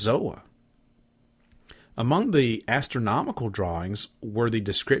spermatozoa. Among the astronomical drawings were the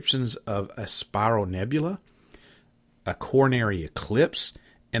descriptions of a spiral nebula, a coronary eclipse,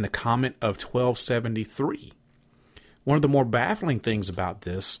 and the comet of 1273. One of the more baffling things about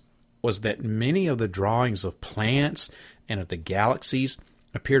this was that many of the drawings of planets and of the galaxies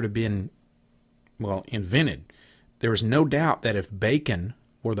appear to have been, invented. There is no doubt that if Bacon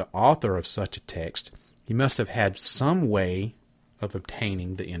were the author of such a text, he must have had some way of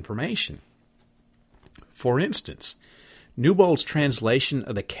obtaining the information. For instance, Newbold's translation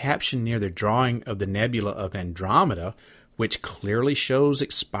of the caption near the drawing of the nebula of Andromeda, which clearly shows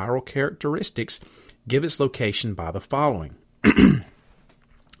its spiral characteristics, give its location by the following.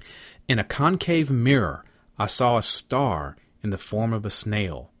 In a concave mirror, I saw a star in the form of a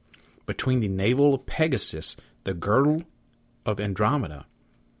snail, between the navel of Pegasus, the girdle of Andromeda,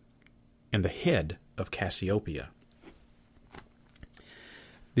 and the head of Cassiopeia.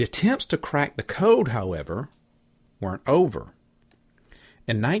 The attempts to crack the code, however, weren't over.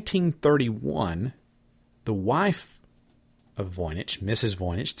 In 1931, the wife of Voynich, Mrs.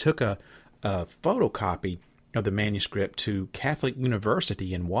 Voynich, took a photocopy of the manuscript to Catholic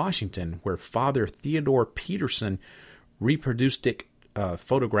University in Washington, where Father Theodore Peterson reproduced it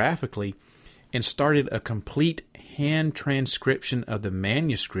photographically and started a complete hand transcription of the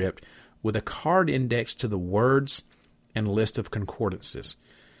manuscript with a card index to the words and list of concordances.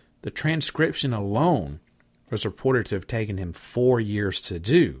 The transcription alone was reported to have taken him 4 years to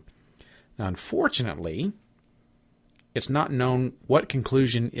do. Now, unfortunately, it's not known what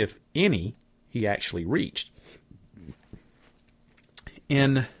conclusion, if any, he actually reached.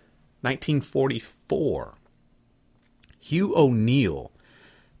 In 1944, Hugh O'Neill,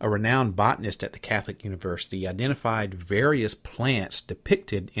 a renowned botanist at the Catholic University, identified various plants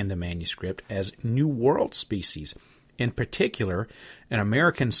depicted in the manuscript as New World species, in particular an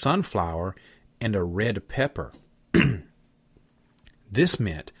American sunflower and a red pepper. This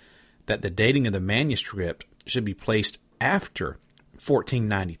meant that the dating of the manuscript should be placed after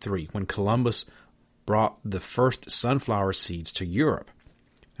 1493, when Columbus brought the first sunflower seeds to Europe.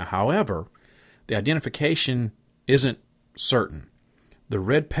 Now, however, the identification isn't certain. The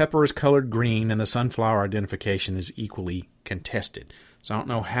red pepper is colored green, and the sunflower identification is equally contested. So I don't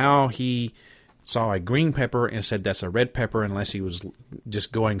know how he saw a green pepper and said that's a red pepper, unless he was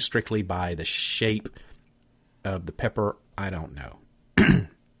just going strictly by the shape of the pepper. I don't know.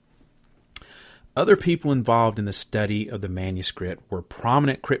 Other people involved in the study of the manuscript were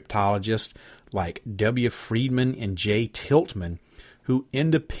prominent cryptologists like W. Friedman and J. Tiltman, who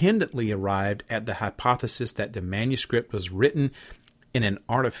independently arrived at the hypothesis that the manuscript was written in an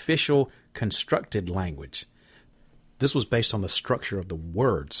artificial, constructed language. This was based on the structure of the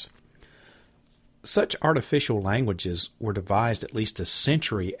words. Such artificial languages were devised at least a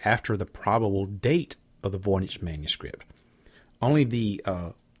century after the probable date of the Voynich manuscript. Only the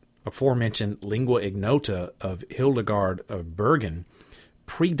aforementioned lingua ignota of Hildegard of Bergen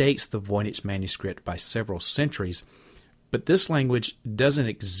predates the Voynich manuscript by several centuries, but this language doesn't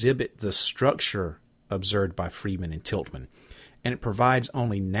exhibit the structure observed by Friedman and Tiltman, and it provides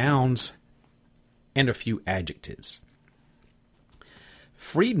only nouns and a few adjectives.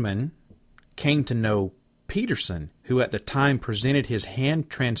 Friedman came to know Peterson, who at the time presented his hand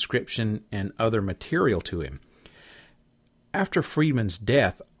transcription and other material to him. After Friedman's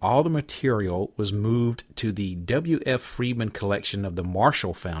death, all the material was moved to the W.F. Friedman collection of the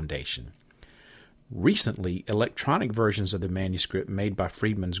Marshall Foundation. Recently, electronic versions of the manuscript made by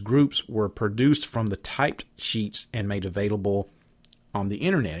Friedman's groups were produced from the typed sheets and made available on the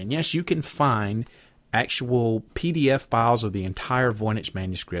internet. And yes, you can find actual PDF files of the entire Voynich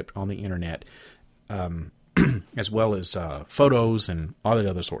manuscript on the internet, as well as photos and all that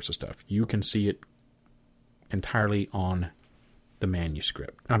other sorts of stuff. You can see it entirely on the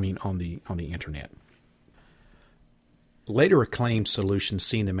manuscript. On the internet. Later acclaimed solutions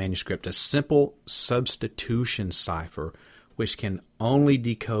see in the manuscript a simple substitution cipher which can only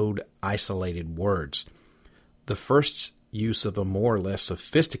decode isolated words. The first use of a more or less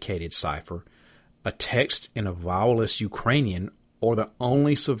sophisticated cipher, a text in a vowelless Ukrainian, or the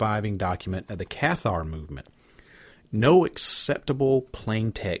only surviving document of the Cathar movement. No acceptable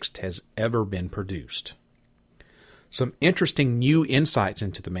plain text has ever been produced. Some interesting new insights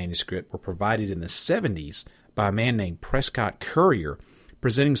into the manuscript were provided in the 70s by a man named Prescott Currier,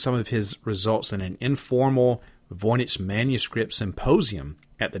 presenting some of his results in an informal Voynich Manuscript Symposium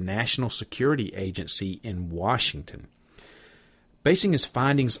at the National Security Agency in Washington. Basing his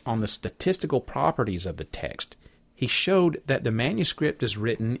findings on the statistical properties of the text, he showed that the manuscript is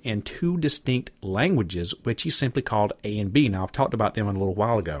written in two distinct languages, which he simply called A and B. Now, I've talked about them a little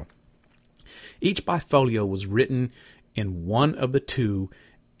while ago. Each bifolio was written in one of the two,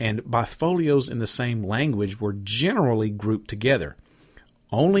 and bifolios in the same language were generally grouped together.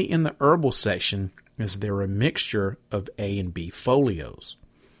 Only in the herbal section is there a mixture of A and B folios.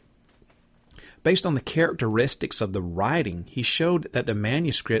 Based on the characteristics of the writing, he showed that the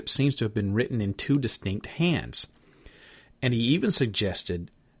manuscript seems to have been written in two distinct hands. And he even suggested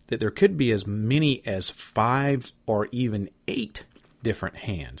that there could be as many as 5 or even 8 different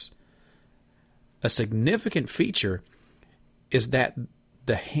hands. A significant feature is that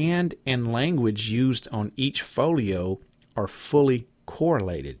the hand and language used on each folio are fully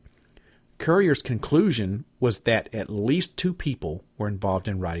correlated. Currier's conclusion was that at least 2 people were involved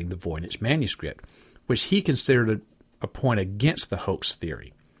in writing the Voynich manuscript, which he considered a point against the hoax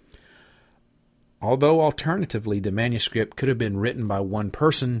theory. Although alternatively, the manuscript could have been written by one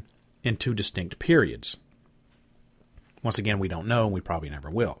person in 2 distinct periods. Once again, we don't know, and we probably never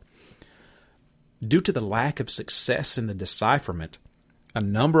will. Due to the lack of success in the decipherment, a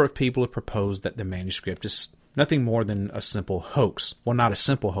number of people have proposed that the manuscript is nothing more than a simple hoax. Well, not a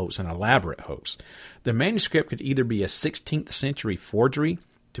simple hoax, an elaborate hoax. The manuscript could either be a 16th century forgery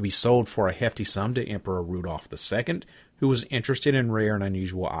to be sold for a hefty sum to Emperor Rudolph II, who was interested in rare and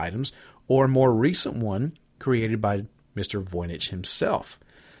unusual items, or a more recent one created by Mr. Voynich himself.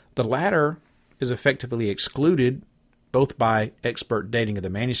 The latter is effectively excluded both by expert dating of the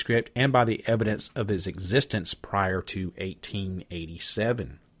manuscript and by the evidence of its existence prior to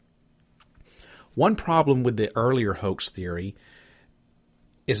 1887. One problem with the earlier hoax theory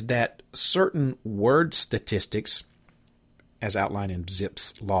is that certain word statistics, as outlined in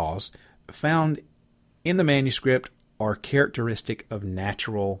Zipf's laws, found in the manuscript are characteristic of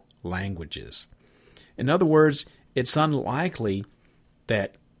natural languages. In other words, it's unlikely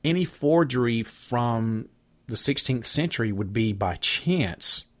that any forgery from the 16th century would be by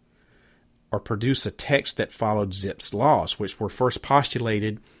chance or produce a text that followed Zipf's laws, which were first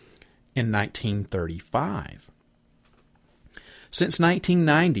postulated in 1935. Since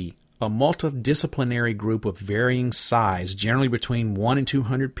 1990, a multidisciplinary group of varying size, generally between 1 and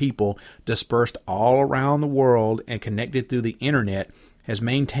 200 people, dispersed all around the world and connected through the internet, has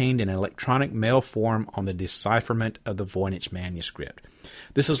maintained an electronic mail form on the decipherment of the Voynich manuscript.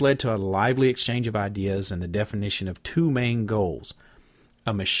 This has led to a lively exchange of ideas and the definition of two main goals: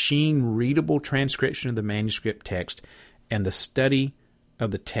 a machine-readable transcription of the manuscript text and the study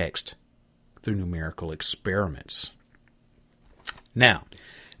of the text through numerical experiments. Now,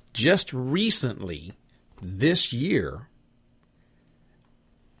 just recently, this year,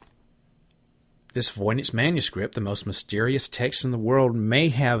 this Voynich manuscript, the most mysterious text in the world, may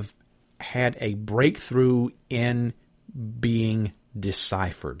have had a breakthrough in being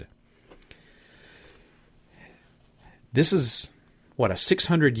deciphered. This is, a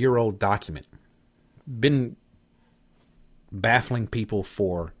 600-year-old document. Been baffling people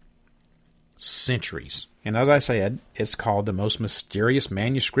for centuries. And as I said, it's called the most mysterious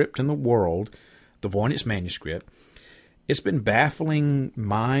manuscript in the world, the Voynich manuscript. It's been baffling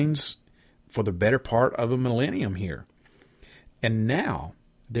minds for the better part of a millennium here. And now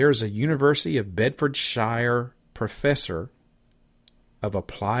there's a University of Bedfordshire professor of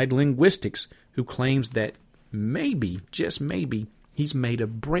applied linguistics who claims that maybe, just maybe, he's made a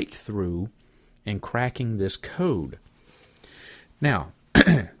breakthrough in cracking this code. Now,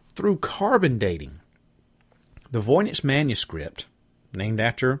 through carbon dating, the Voynich manuscript, named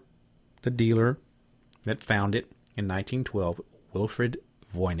after the dealer that found it in 1912, Wilfrid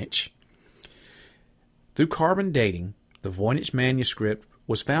Voynich. Through carbon dating, the Voynich manuscript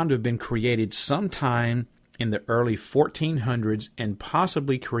was found to have been created sometime in the early 1400s and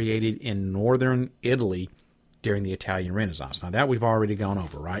possibly created in northern Italy during the Italian Renaissance. Now that we've already gone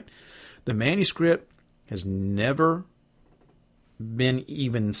over, right? The manuscript has never been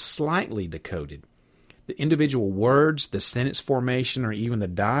even slightly decoded. The individual words, the sentence formation, or even the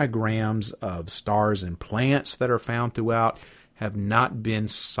diagrams of stars and plants that are found throughout have not been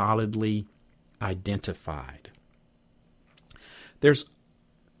solidly identified. There's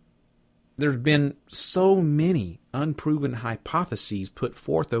been so many unproven hypotheses put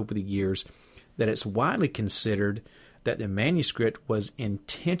forth over the years that it's widely considered that the manuscript was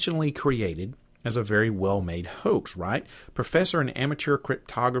intentionally created as a very well-made hoax, right? Professor and amateur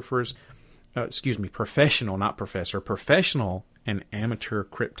cryptographers, professional and amateur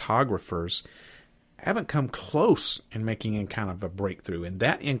cryptographers haven't come close in making a kind of a breakthrough, and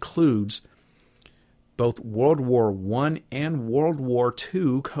that includes both World War I and World War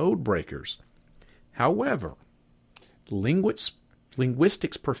II code breakers. However,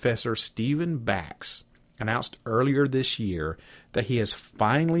 linguistics professor Stephen Bax announced earlier this year that he has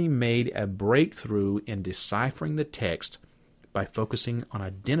finally made a breakthrough in deciphering the text by focusing on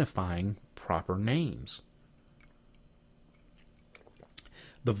identifying proper names.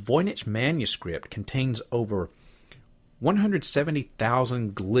 The Voynich manuscript contains over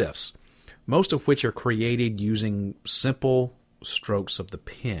 170,000 glyphs, most of which are created using simple strokes of the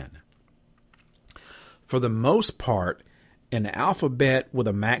pen. For the most part, an alphabet with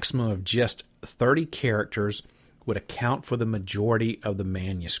a maximum of just 30 characters would account for the majority of the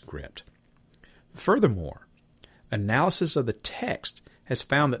manuscript. Furthermore, analysis of the text has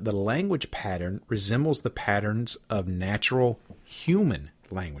found that the language pattern resembles the patterns of natural human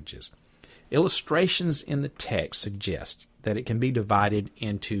languages. Illustrations in the text suggest that it can be divided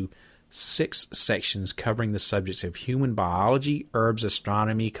into 6 sections covering the subjects of human biology, herbs,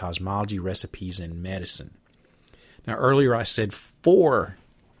 astronomy, cosmology, recipes, and medicine. Now, earlier I said 4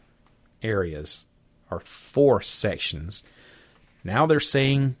 areas are 4 sections. Now they're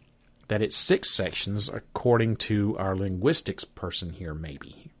saying that it's 6 sections, according to our linguistics person here,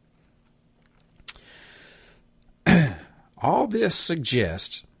 maybe. All this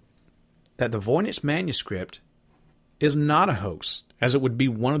suggests that the Voynich Manuscript is not a hoax, as it would be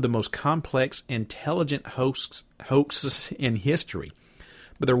one of the most complex, intelligent hoaxes in history.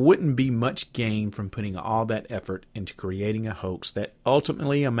 But there wouldn't be much gain from putting all that effort into creating a hoax that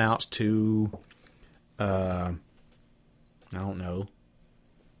ultimately amounts to, I don't know,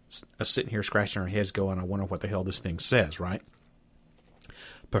 us sitting here scratching our heads going, I wonder what the hell this thing says, right?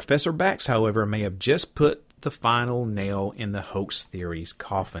 Professor Bax, however, may have just put the final nail in the hoax theory's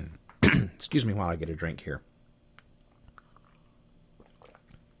coffin. Excuse me while I get a drink here.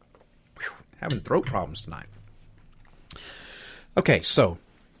 Having throat problems tonight. Okay, so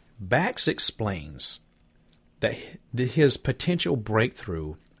Bax explains that his potential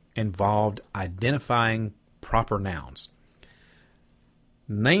breakthrough involved identifying proper nouns,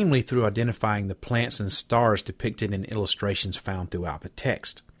 namely through identifying the plants and stars depicted in illustrations found throughout the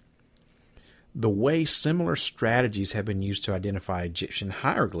text. The way similar strategies have been used to identify Egyptian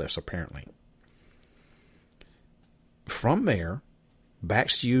hieroglyphs, apparently. From there,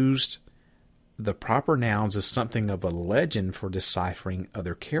 Bax used the proper nouns as something of a legend for deciphering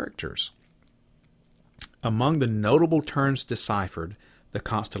other characters. Among the notable terms deciphered, the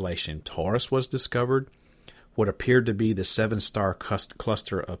constellation Taurus was discovered. What appeared to be the 7-star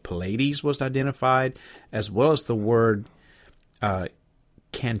cluster of Pleiades was identified, as well as the word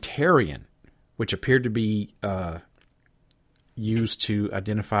Cantarian, which appeared to be used to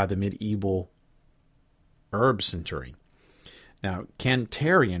identify the medieval herb century. Now,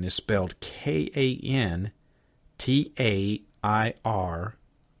 Cantarian is spelled Kantarion. Cantarian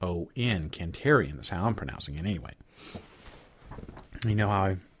is how I'm pronouncing it anyway. You know how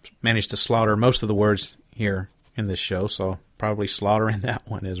I managed to slaughter most of the words here in this show, so probably slaughtering that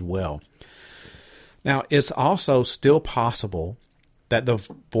one as well. Now, it's also still possible that the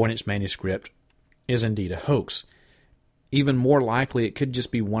Voynich Manuscript is indeed a hoax. Even more likely, it could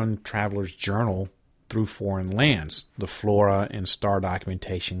just be one traveler's journal through foreign lands. The flora and star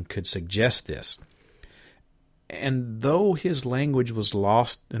documentation could suggest this. And though his language was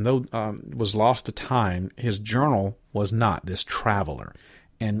lost, was lost to time, his journal was not. This traveler,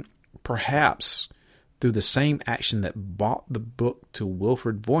 and perhaps through the same action that brought the book to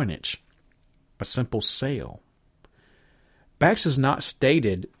Wilfred Voynich, a simple sale. Bax has not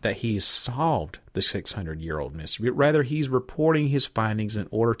stated that he's solved the 600-year-old mystery. Rather, he's reporting his findings in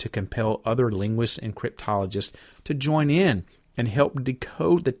order to compel other linguists and cryptologists to join in and help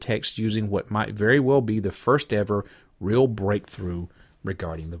decode the text using what might very well be the first ever real breakthrough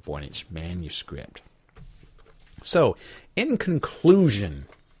regarding the Voynich Manuscript. So, in conclusion,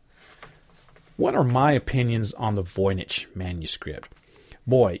 what are my opinions on the Voynich Manuscript?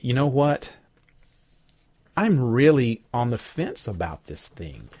 Boy, you know what? I'm really on the fence about this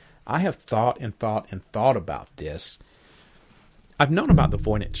thing. I have thought about this. I've known about the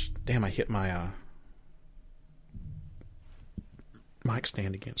Voynich. Damn, I hit my mic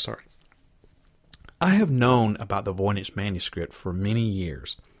stand again. Sorry. I have known about the Voynich Manuscript for many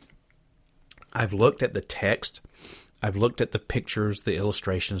years. I've looked at the text. I've looked at the pictures, the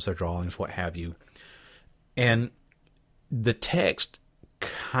illustrations, the drawings, what have you. And the text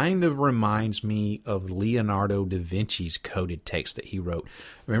kind of reminds me of Leonardo da Vinci's coded text that he wrote.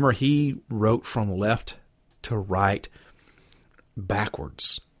 Remember, he wrote from left to right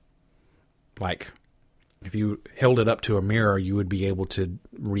backwards. Like, if you held it up to a mirror, you would be able to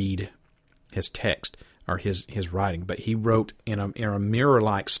read his text or his writing. But he wrote in a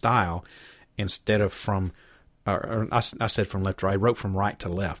mirror-like style instead of from, I said from left to right. I wrote from right to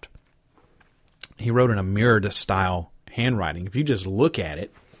left. He wrote in a mirrored style handwriting. If you just look at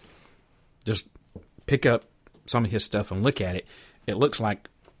it, just pick up some of his stuff and look at it, it looks like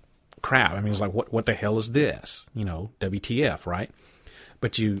crap. I mean, it's like, what the hell is this? You know, WTF, right?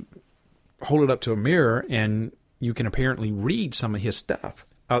 But you hold it up to a mirror and you can apparently read some of his stuff.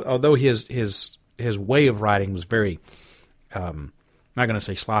 Although his way of writing was very, I'm not going to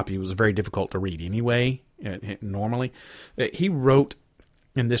say sloppy, it was very difficult to read anyway, normally. He wrote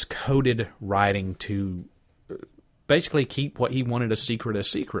in this coded writing to basically keep what he wanted a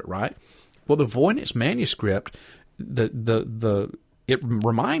secret, right? Well, the Voynich Manuscript, it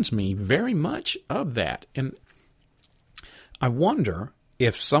reminds me very much of that. And I wonder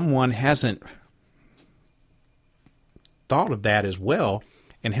if someone hasn't thought of that as well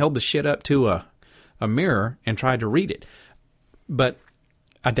and held the shit up to a mirror and tried to read it. But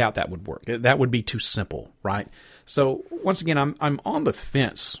I doubt that would work. That would be too simple, right? So once again, I'm on the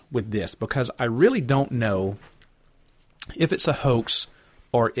fence with this because I really don't know if it's a hoax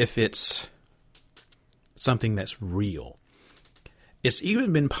or if it's something that's real. It's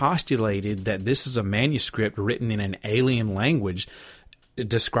even been postulated that this is a manuscript written in an alien language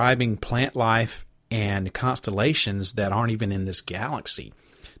describing plant life and constellations that aren't even in this galaxy.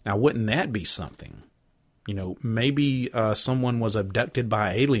 Now, wouldn't that be something? You know, maybe someone was abducted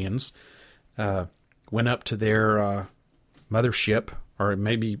by aliens, went up to their mothership, or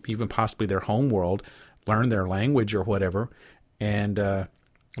maybe even possibly their home world, learned their language or whatever, and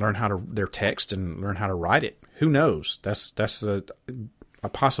learn how to their text and learn how to write it. Who knows? That's a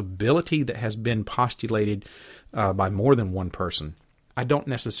possibility that has been postulated by more than one person. I don't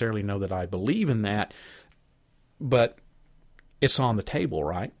necessarily know that I believe in that, but it's on the table,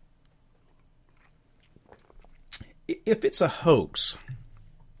 right? If it's a hoax,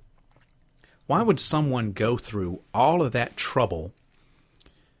 why would someone go through all of that trouble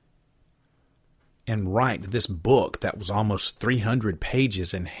and write this book that was almost 300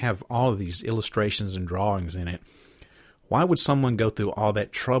 pages and have all of these illustrations and drawings in it? Why would someone go through all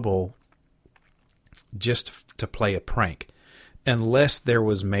that trouble just to play a prank? Unless there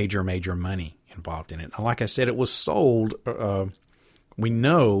was major money involved in it. Now, like I said, it was sold, we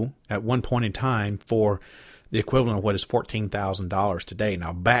know, at one point in time for the equivalent of what is $14,000 today.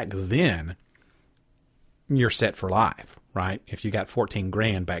 Now, back then, you're set for life, right? If you got 14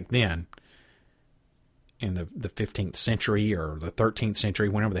 grand back then, in the 15th century or the 13th century,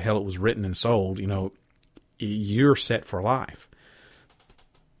 whenever the hell it was written and sold, you know, you're set for life.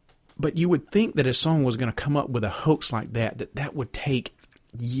 But you would think that if someone was going to come up with a hoax like that, that would take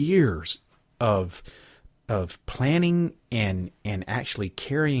years of planning and actually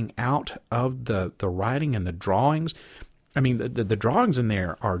carrying out of the writing and the drawings. I mean, the drawings in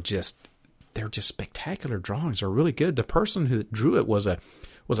there are they're just spectacular drawings. They're really good. The person who drew it was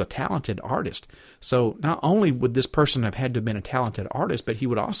a talented artist. So not only would this person have had to have been a talented artist, but he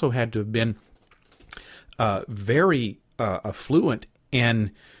would also had to have been very fluent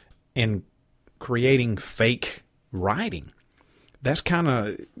in creating fake writing. That's kind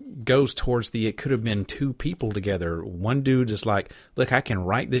of goes towards it could have been two people together. One dude is like, look, I can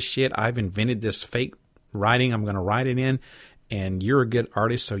write this shit. I've invented this fake writing. I'm going to write it in. And you're a good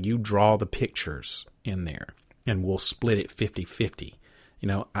artist, so you draw the pictures in there. And we'll split it 50-50. You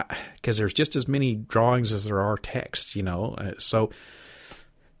know, because there's just as many drawings as there are texts, you know. So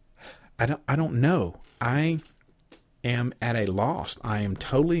I don't know. I am at a loss. I am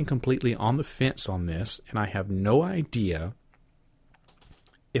totally and completely on the fence on this, and I have no idea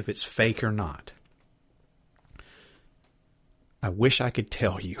if it's fake or not. I wish I could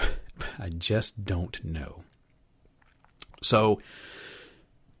tell you, but I just don't know. So,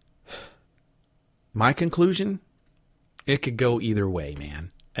 my conclusion, it could go either way,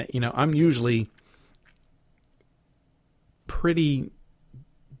 man. You know, I'm usually pretty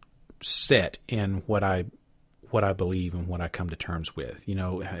set in what I believe and what I come to terms with. You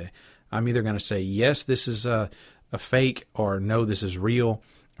know, I'm either going to say, yes, this is a fake, or no, this is real,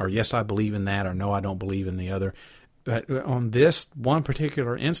 or yes, I believe in that, or no, I don't believe in the other. But on this one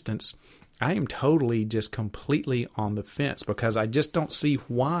particular instance, I am totally just completely on the fence because I just don't see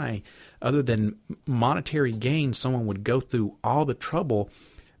why, other than monetary gain, someone would go through all the trouble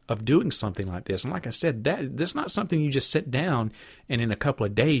of doing something like this. And like I said, that's not something you just sit down and in a couple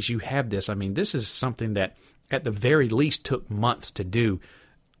of days you have this. I mean, this is something that at the very least took months to do.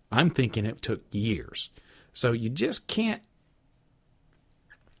 I'm thinking it took years. So you just can't.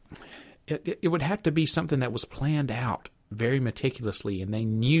 It would have to be something that was planned out very meticulously, and they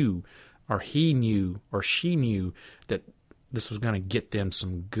knew, or he knew, or she knew that this was going to get them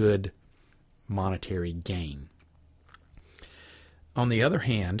some good monetary gain. On the other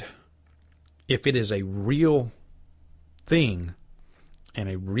hand, if it is a real thing and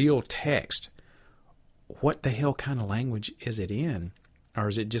a real text, what the hell kind of language is it in? Or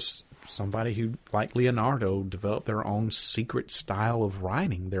is it just somebody who, like Leonardo, developed their own secret style of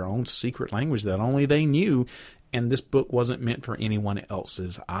writing, their own secret language that only they knew, and this book wasn't meant for anyone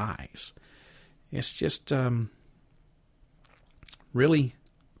else's eyes? It's just really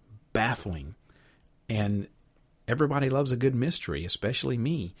baffling. And everybody loves a good mystery, especially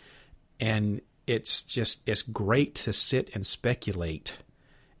me. And it's great to sit and speculate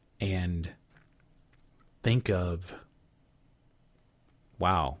and think of,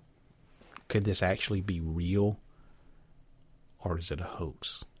 wow, could this actually be real, or is it a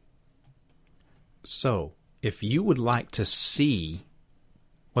hoax? So, if you would like to see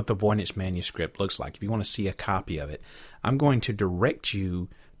what the Voynich Manuscript looks like, if you want to see a copy of it, I'm going to direct you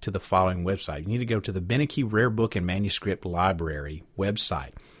to the following website. You need to go to the Voynich Rare Book and Manuscript Library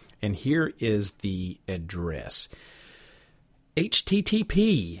website. And here is the address.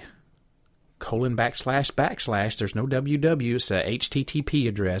 HTTP : there's no www, it's a HTTP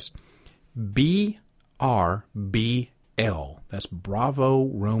address, BRBL, that's Bravo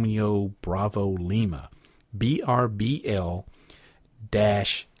Romeo Bravo Lima, BRBL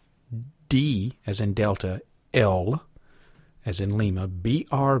dash D as in Delta, L as in Lima,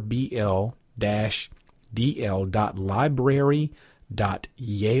 BRBL dash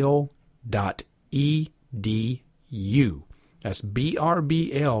DL.library.yale.edu. That's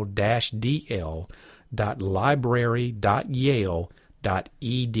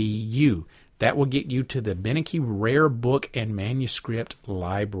brbl-dl.library.yale.edu. That will get you to the Voynich Rare Book and Manuscript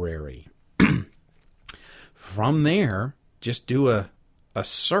Library. From there, just do a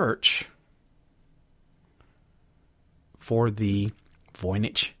search for the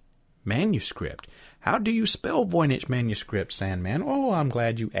Voynich Manuscript. How do you spell Voynich Manuscript, Sandman? Oh, I'm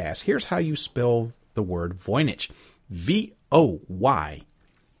glad you asked. Here's how you spell the word Voynich. V-O-Y-N-I-C-H.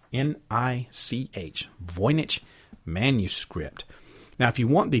 Voynich Manuscript. Now, if you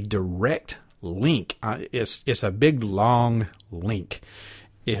want the direct link, it's a big, long link.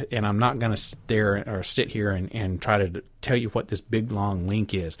 And I'm not going to sit here and try to tell you what this big, long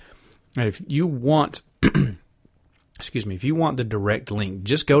link is. And if you want... if you want the direct link,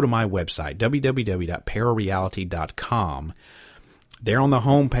 just go to my website, www.parareality.com. There on the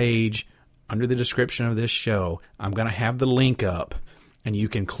home page, under the description of this show, I'm going to have the link up, and you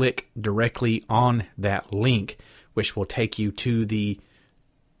can click directly on that link, which will take you to the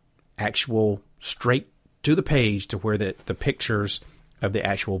actual, straight to the page to where the pictures of the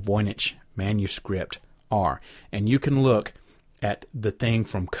actual Voynich manuscript are. And you can look at the thing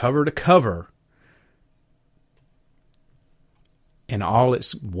from cover to cover in all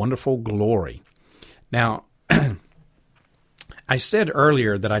its wonderful glory. Now, I said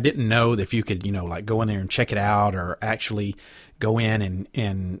earlier that I didn't know if you could, go in there and check it out, or actually go in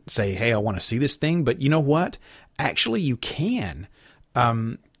and say, hey, I want to see this thing. But you know what? Actually, you can.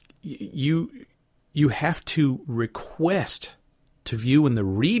 You have to request to view in the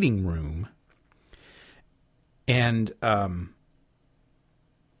reading room, and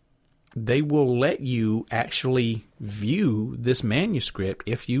they will let you actually view this manuscript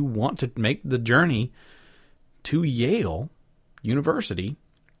if you want to make the journey to Yale University.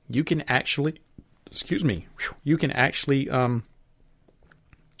 You can actually,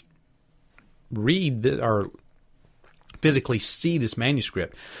 read or physically see this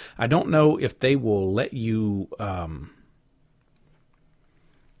manuscript. I don't know if they will let you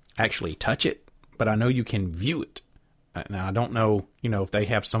actually touch it, but I know you can view it. Now, I don't know, if they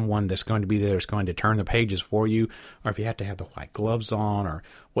have someone that's going to be there that's going to turn the pages for you, or if you have to have the white gloves on, or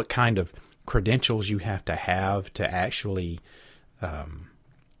what kind of credentials you have to actually,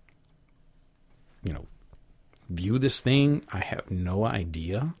 view this thing. I have no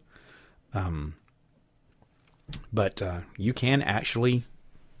idea. But you can actually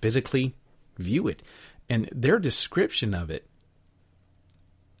physically view it. And their description of it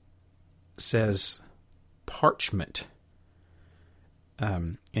says parchment,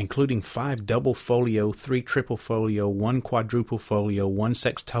 including 5 double folio, 3 triple folio, 1 quadruple folio, 1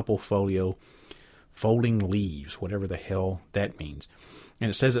 sextuple folio, folding leaves, whatever the hell that means.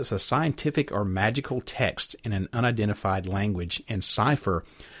 And it says it's a scientific or magical text in an unidentified language and cipher,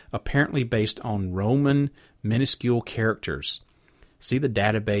 apparently based on Roman minuscule characters. See the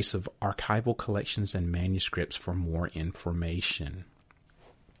database of archival collections and manuscripts for more information.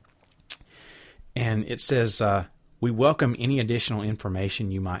 And it says, we welcome any additional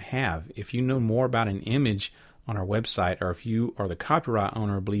information you might have. If you know more about an image on our website, or if you are the copyright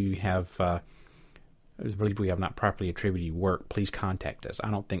owner, believe we have not properly attributed your work, please contact us. I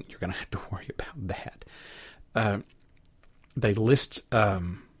don't think you're going to have to worry about that. They list, they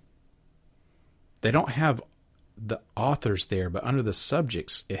don't have the authors there, but under the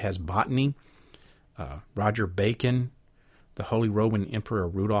subjects, it has botany, Roger Bacon, the Holy Roman Emperor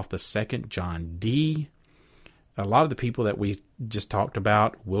Rudolph II, John Dee, a lot of the people that we just talked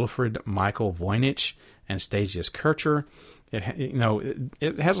about, Wilfrid Michael Voynich, Anastasius Kircher.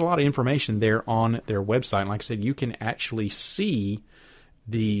 It has a lot of information there on their website. And like I said, you can actually see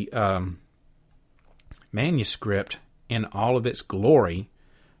the manuscript in all of its glory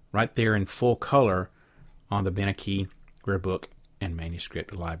right there in full color on the Voynich Rare Book and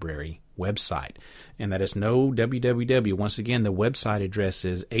Manuscript Library website. And that is no www. Once again, the website address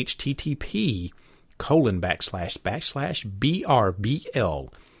is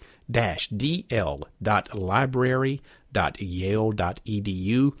http://BRBL-DL.library.yale.edu.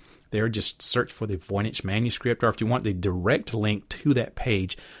 www.yale.edu. There, just search for the Voynich Manuscript, or if you want the direct link to that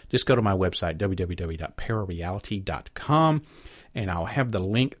page, just go to my website, www.parareality.com, and I'll have the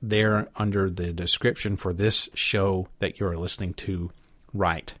link there under the description for this show that you're listening to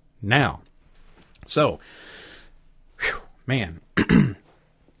right now. So, man,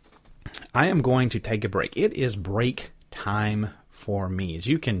 I am going to take a break. It is break time for me. As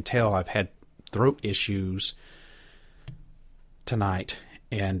you can tell, I've had throat issues tonight,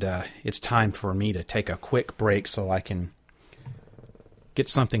 and it's time for me to take a quick break so I can get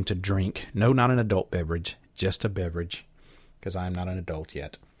something to drink. No, not an adult beverage, just a beverage, because I'm not an adult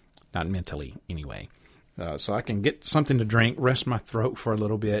yet. Not mentally, anyway. So I can get something to drink, rest my throat for a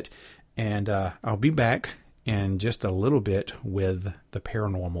little bit, and I'll be back in just a little bit with the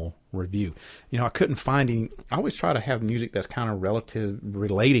paranormal review. You know, I couldn't find any. I always try to have music that's kind of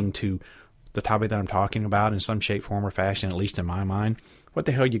relating to the topic that I'm talking about in some shape, form, or fashion, at least in my mind. What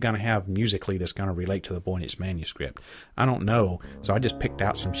the hell are you going to have musically that's going to relate to the Voynich Manuscript? I don't know, so I just picked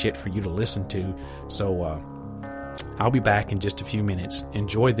out some shit for you to listen to. So I'll be back in just a few minutes.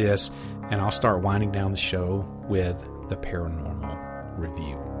 Enjoy this, and I'll start winding down the show with the paranormal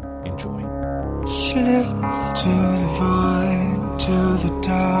review. Enjoy. Slip to the void, to the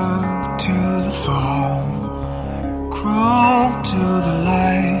dark, to the fall. Crawl to the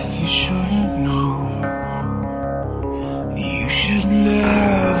life you shouldn't know. You should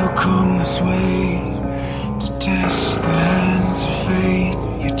never come this way to test the hands of fate.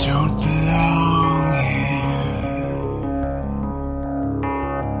 You don't belong here.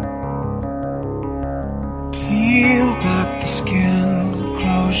 Peel back the skin,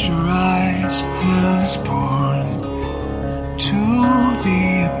 close your eyes, hell is born to the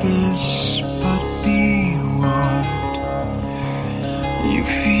abyss, but be warned. You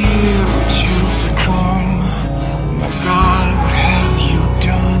fear what you've become. My God, what have you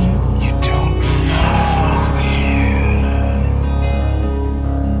done? You don't belong here.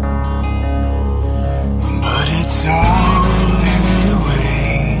 But it's all in the way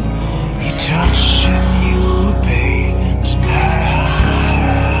you touch and you obey.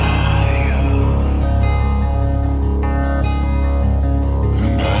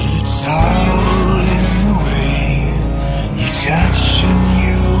 But it's all in the way you touch and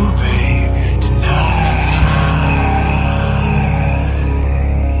you obey.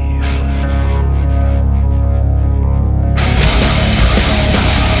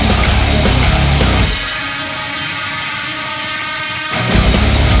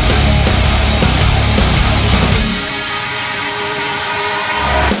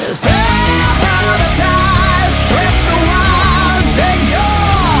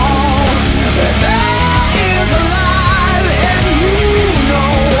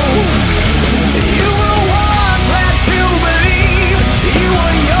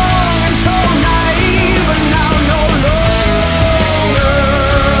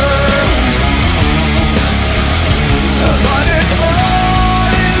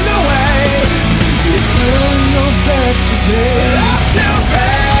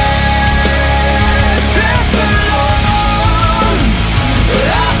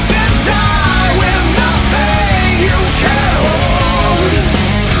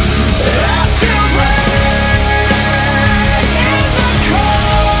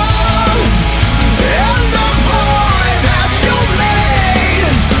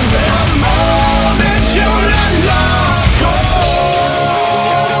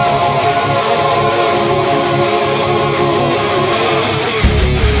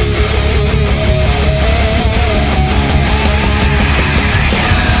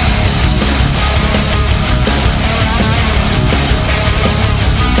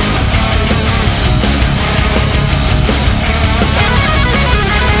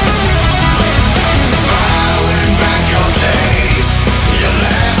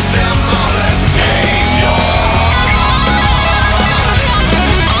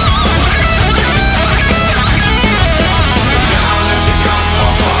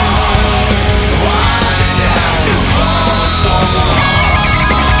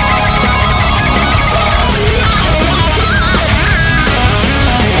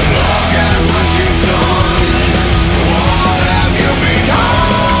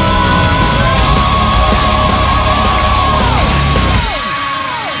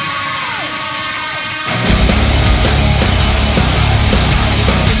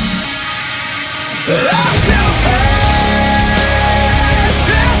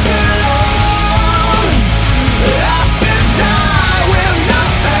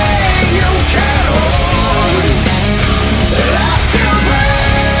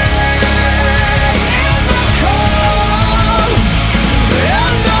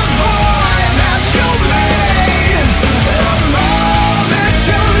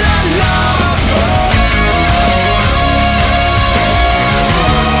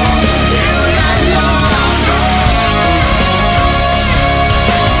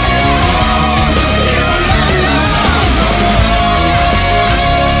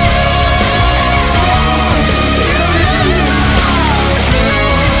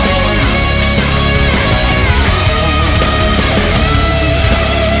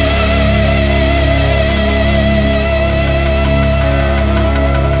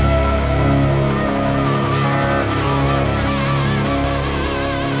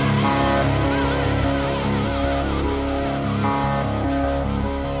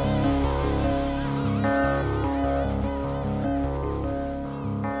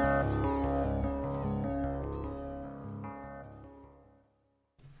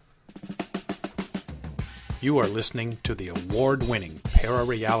 You are listening to the award-winning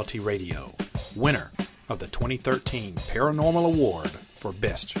Para-Reality Radio, winner of the 2013 Paranormal Award for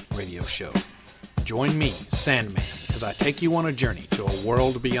Best Radio Show. Join me, Sandman, as I take you on a journey to a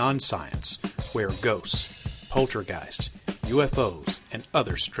world beyond science where ghosts, poltergeists, UFOs, and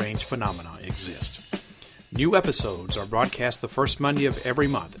other strange phenomena exist. New episodes are broadcast the first Monday of every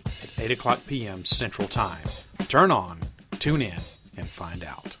month at 8 o'clock p.m. Central Time. Turn on, tune in, and find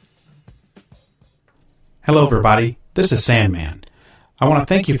out. Hello, everybody. This is Sandman. I want to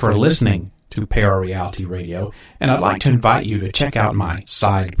thank you for listening to Para-Reality Radio, and I'd like to invite you to check out my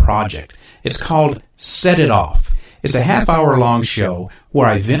side project. It's called Set It Off. It's a half-hour-long show where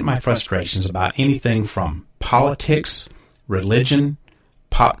I vent my frustrations about anything from politics, religion,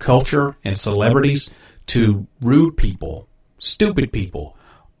 pop culture, and celebrities to rude people, stupid people,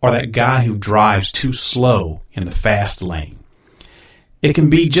 or that guy who drives too slow in the fast lane. It can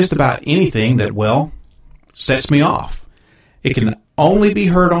be just about anything that, well, sets me off. It can only be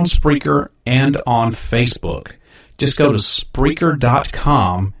heard on Spreaker and on Facebook. Just go to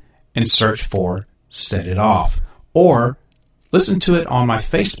Spreaker.com and search for Set It Off. Or listen to it on my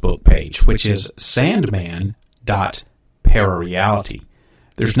Facebook page, which is sandman.parareality.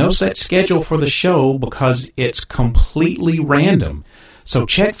 There's no set schedule for the show because it's completely random. So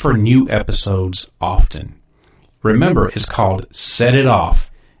check for new episodes often. Remember, it's called Set It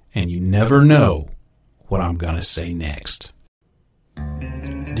Off, and you never know what I'm going to say next.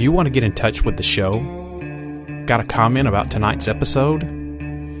 Do you want to get in touch with the show? Got a comment about tonight's episode?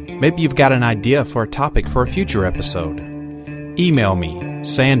 Maybe you've got an idea for a topic for a future episode. Email me,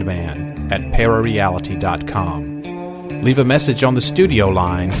 sandman@parareality.com. Leave a message on the studio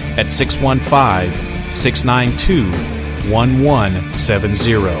line at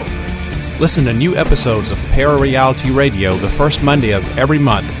 615-692-1170. Listen to new episodes of Para-Reality Radio the first Monday of every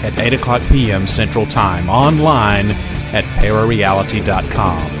month at 8 o'clock p.m. Central Time, online at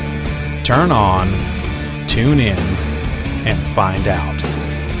parareality.com. Turn on, tune in, and find out.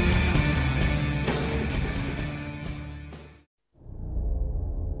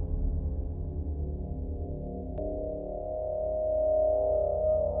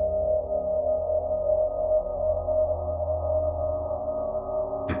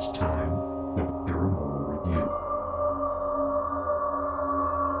 It's time for the Paranormal Review.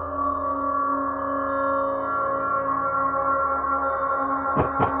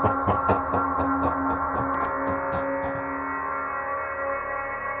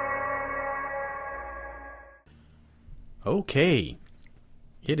 Okay,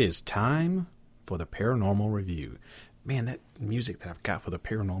 it is time for the Paranormal Review. Man, that music that I've got for the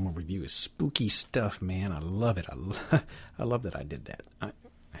Paranormal Review is spooky stuff, man. I love it. I love that I did that.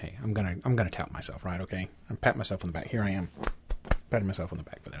 Hey, I'm gonna tout myself, right? Okay, I'm patting myself on the back. Here I am, patting myself on the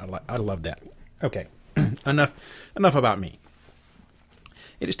back for that. I love that. Okay, enough about me.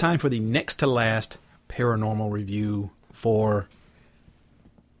 It is time for the next to last paranormal review for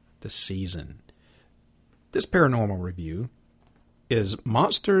the season. This paranormal review is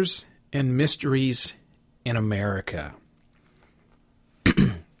Monsters and Mysteries in America.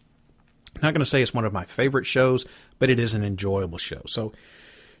 I'm not going to say it's one of my favorite shows, but it is an enjoyable show. So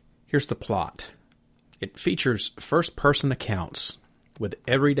here's the plot. It features first-person accounts with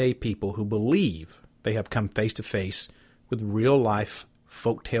everyday people who believe they have come face-to-face with real-life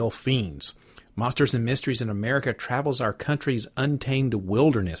folktale fiends. Monsters and Mysteries in America travels our country's untamed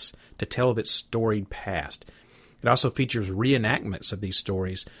wilderness to tell of its storied past. It also features reenactments of these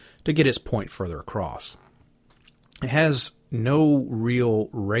stories to get its point further across. It has no real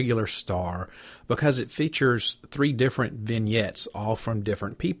regular star because it features 3 different vignettes, all from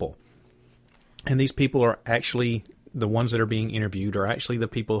different people. And these people are actually, the ones that are being interviewed are actually the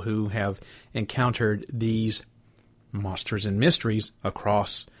people who have encountered these monsters and mysteries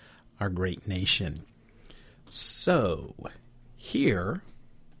across our great nation. So, here,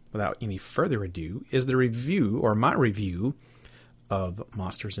 without any further ado, is the review, or my review, of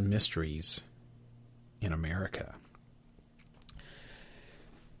Monsters and Mysteries in America.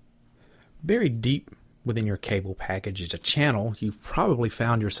 Buried deep within your cable package is a channel you've probably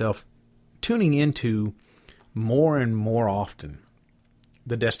found yourself tuning into more and more often.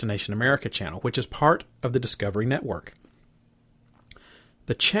 The Destination America channel, which is part of the Discovery Network.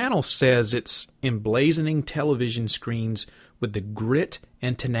 The channel says it's emblazoning television screens with the grit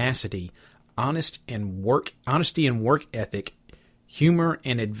and tenacity, honesty and work ethic, humor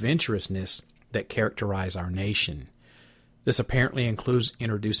and adventurousness that characterize our nation. This apparently includes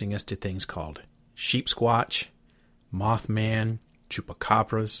introducing us to things called sheep squatch, Mothman,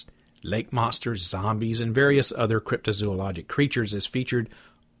 chupacabras, lake monsters, zombies, and various other cryptozoologic creatures as featured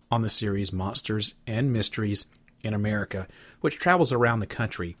on the series Monsters and Mysteries in America, which travels around the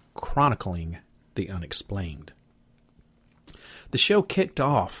country chronicling the unexplained. The show kicked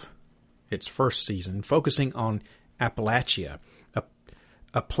off its first season focusing on Appalachia,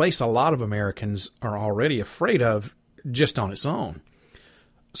 a place a lot of Americans are already afraid of just on its own.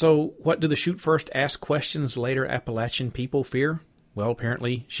 So what do the shoot first, ask questions later Appalachian people fear? Well,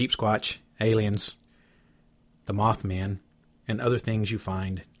 apparently sheep squatch, aliens, the Mothman, and other things you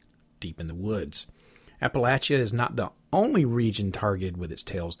find deep in the woods. Appalachia is not the only region targeted with its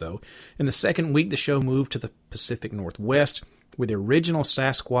tales, though. In the second week, the show moved to the Pacific Northwest, where the original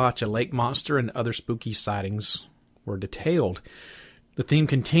Sasquatch, a lake monster, and other spooky sightings were detailed. The theme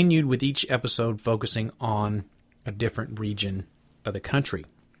continued with each episode focusing on a different region of the country.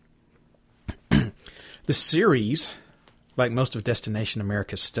 The series, like most of Destination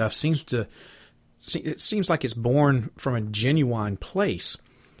America's stuff, seems like it's born from a genuine place,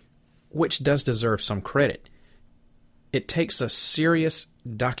 which does deserve some credit. It takes a serious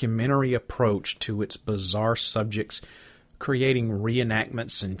documentary approach to its bizarre subjects, creating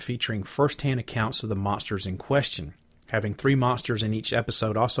reenactments and featuring first-hand accounts of the monsters in question. Having 3 monsters in each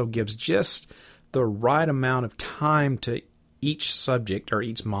episode also gives just the right amount of time to each subject or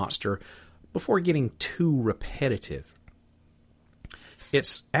each monster before getting too repetitive.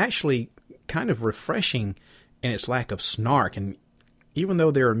 It's actually kind of refreshing in its lack of snark, and even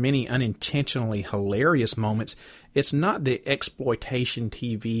though there are many unintentionally hilarious moments, it's not the exploitation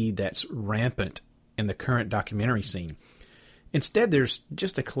TV that's rampant in the current documentary scene. Instead, there's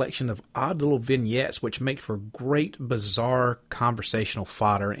just a collection of odd little vignettes which make for great, bizarre conversational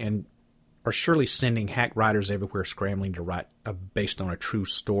fodder and are surely sending hack writers everywhere scrambling to write a based on a true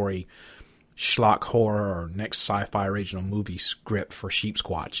story, schlock horror, or next sci-fi original movie script for Sheep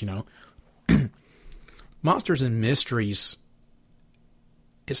Squatch, you know. Monsters and Mysteries,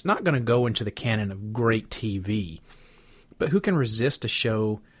 it's not going to go into the canon of great TV, but who can resist a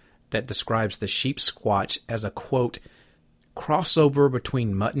show that describes the Sheep Squatch as a, quote, crossover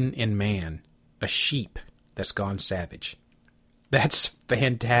between mutton and man, a sheep that's gone savage. That's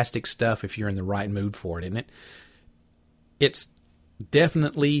fantastic stuff if you're in the right mood for it, isn't it? It's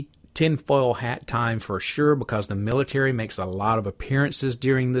definitely tinfoil hat time for sure, because the military makes a lot of appearances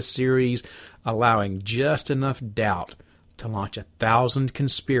during this series, allowing just enough doubt to launch 1,000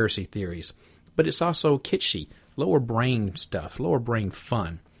 conspiracy theories. But it's also kitschy, lower brain stuff, lower brain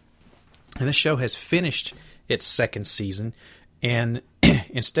fun. And this show has finished its second season, and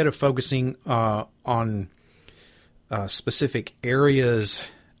instead of focusing on specific areas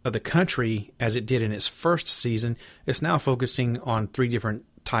of the country as it did in its first season, it's now focusing on 3 different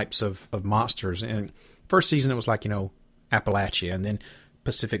types of monsters. And first season it was like, Appalachia, and then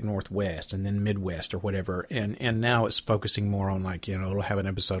Pacific Northwest, and then Midwest or whatever. And now it's focusing more on, like, it'll have an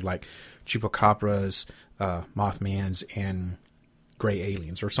episode like Chupacabras, Mothmans, and gray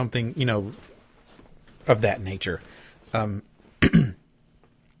aliens or something, of that nature.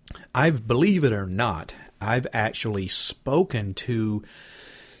 Believe it or not, I've actually spoken to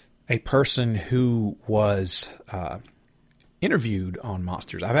a person who was interviewed on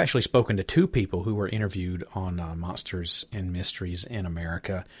Monsters. I've actually spoken to 2 people who were interviewed on Monsters and Mysteries in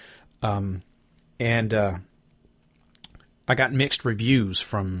America. And I got mixed reviews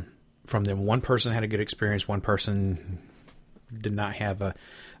from them. One person had a good experience. One person did not have a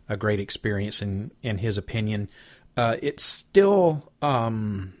great experience in his opinion. It's still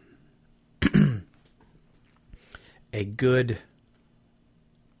a good,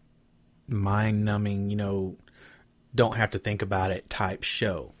 mind-numbing, don't have to think about it type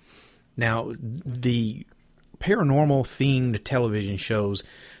show. Now, the paranormal-themed television shows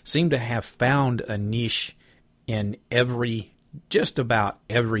seem to have found a niche in just about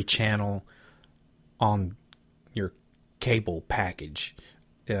every channel on your cable package,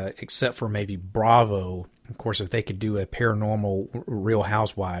 except for maybe Bravo. Of course, if they could do a paranormal Real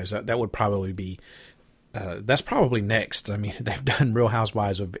Housewives, that would probably be, that's probably next. I mean, they've done Real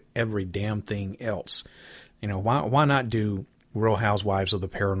Housewives of every damn thing else. Why not do Real Housewives of the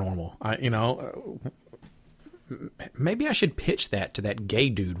Paranormal? Maybe I should pitch that to that gay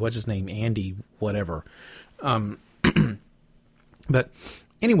dude. What's his name? Andy whatever. But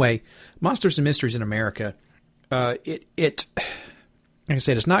anyway, Monsters and Mysteries in America, like I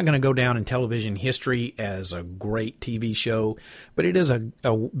said, it's not going to go down in television history as a great TV show, but it is a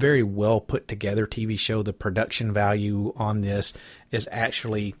very well put together TV show. The production value on this is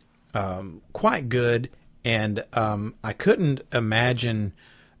actually quite good, and I couldn't imagine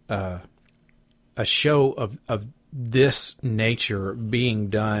a show of this nature being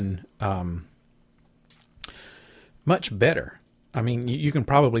done much better. I mean, you can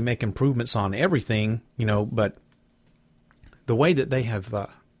probably make improvements on everything, but the way that they have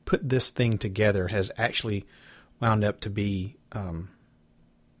put this thing together has actually wound up to be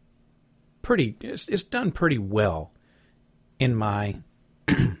it's done pretty well, in my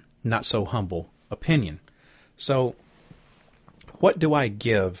not so humble opinion. So, what do I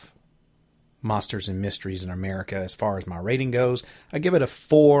give Monsters and Mysteries in America as far as my rating goes? I give it a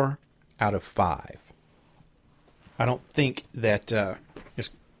 4 out of 5. I don't think that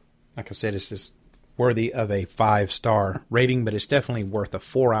it's, like I said, it's just worthy of a 5-star rating, but it's definitely worth a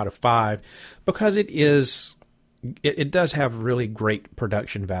 4 out of 5 because it does have really great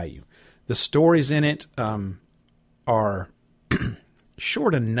production value. The stories in it are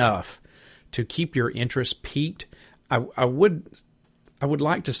short enough to keep your interest piqued. I would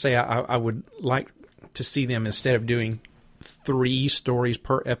like to say I would like to see them, instead of doing 3 stories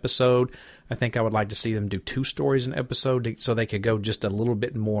per episode, I think I would like to see them do 2 stories an episode so they could go just a little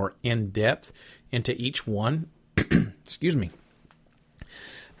bit more in depth into each one. Excuse me.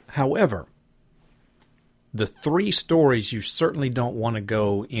 However, the 3 stories, you certainly don't want to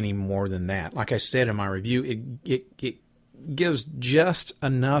go any more than that. Like I said in my review, it gives just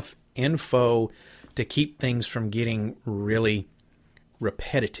enough info to keep things from getting really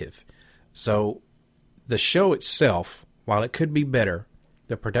repetitive. So the show itself, while it could be better,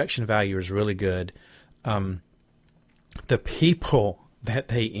 the production value is really good. The people that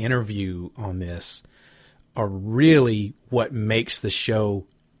they interview on this are really what makes the show,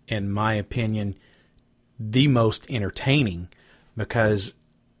 in my opinion, the most entertaining, because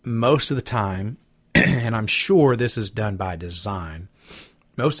most of the time, and I'm sure this is done by design,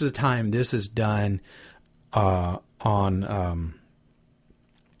 most of the time this is done on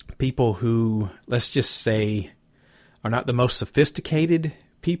people who, let's just say, are not the most sophisticated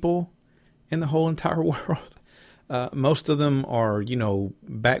people in the whole entire world. Most of them are,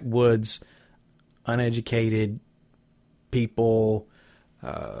 backwoods, uneducated people.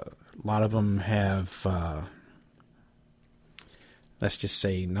 A lot of them have, let's just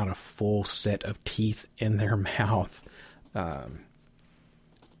say, not a full set of teeth in their mouth.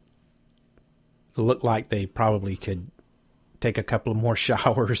 Look like they probably could take a couple of more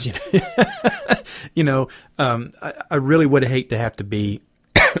showers. I really would hate to have to be,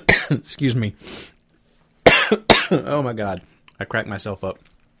 excuse me. Oh my God, I cracked myself up.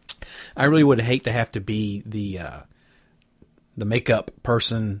 I really would hate to have to be the makeup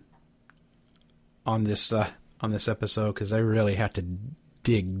person on this episode, because I really have to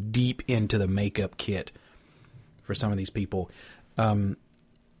dig deep into the makeup kit for some of these people. And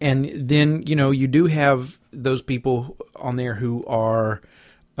then, you do have those people on there who are,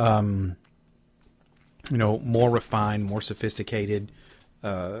 more refined, more sophisticated,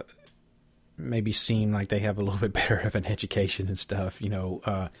 maybe seem like they have a little bit better of an education and stuff,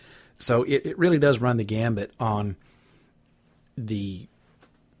 so it really does run the gambit on the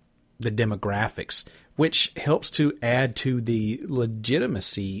demographics, which helps to add to the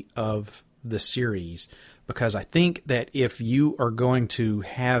legitimacy of the series. Because I think that if you are going to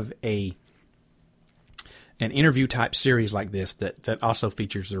have an interview type series like this that also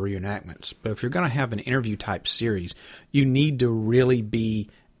features the reenactments, but if you're going to have an interview type series, you need to really be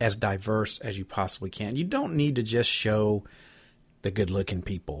as diverse as you possibly can. You don't need to just show the good looking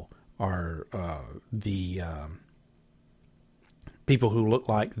people or the people who look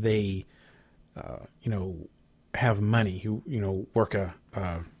like they have money, who work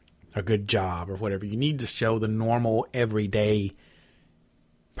a good job or whatever. You need to show the normal, everyday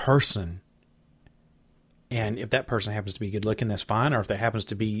person. And if that person happens to be good looking, that's fine. Or if that happens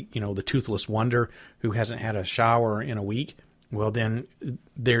to be, the toothless wonder who hasn't had a shower in a week, well, then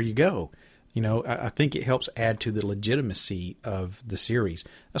there you go. I think it helps add to the legitimacy of the series.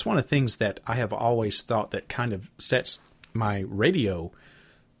 That's one of the things that I have always thought that kind of sets my radio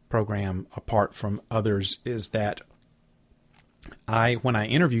program apart from others, is that when I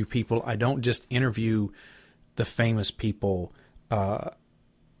interview people, I don't just interview the famous people. I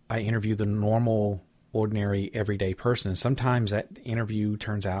interview the normal, ordinary, everyday person. Sometimes that interview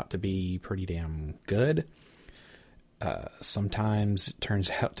turns out to be pretty damn good. Sometimes it turns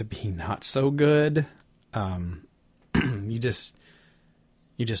out to be not so good. You just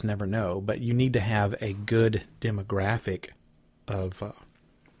never know. But you need to have a good demographic of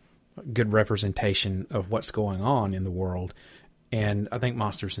good representation of what's going on in the world. And I think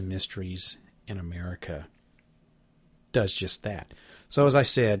Monsters and Mysteries in America does just that. So as I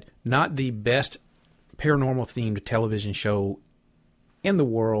said, not the best paranormal themed television show in the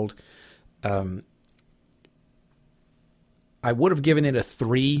world. I would have given it a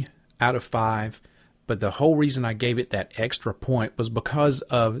 3 out of 5 But the whole reason I gave it that extra point was because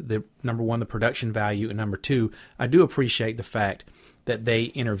of the number one, the production value, and number two, I do appreciate the fact that they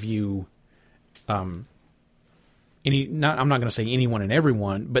interview I'm not going to say anyone and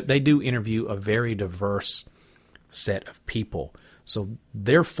everyone, but they do interview a very diverse set of people. So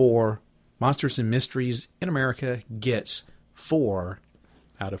therefore, Monsters and Mysteries in America gets 4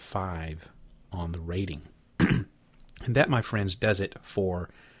 out of 5 on the rating. And that, my friends, does it for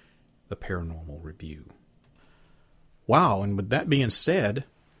the Paranormal Review. Wow, and with that being said,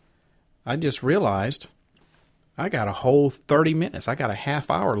 I just realized I got a whole 30 minutes. I got a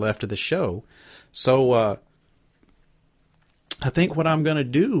half hour left of the show. So I think what I'm going to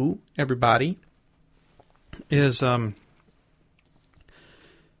do, everybody, is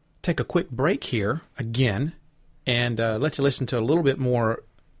take a quick break here again and let you listen to a little bit more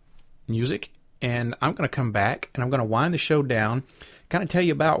music. And I'm going to come back and I'm going to wind the show down, kind of tell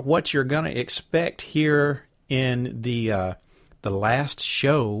you about what you're going to expect here in the last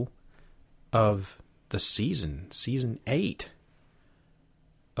show of the season 8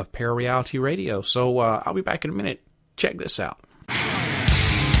 of Parareality Radio. So I'll be back in a minute. Check this out.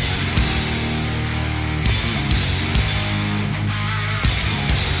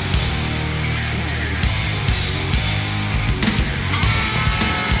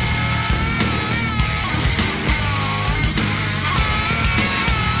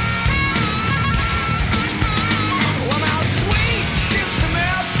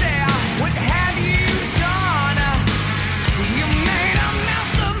 You made a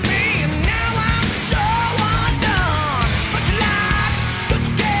mess of me, and now I'm so undone. But you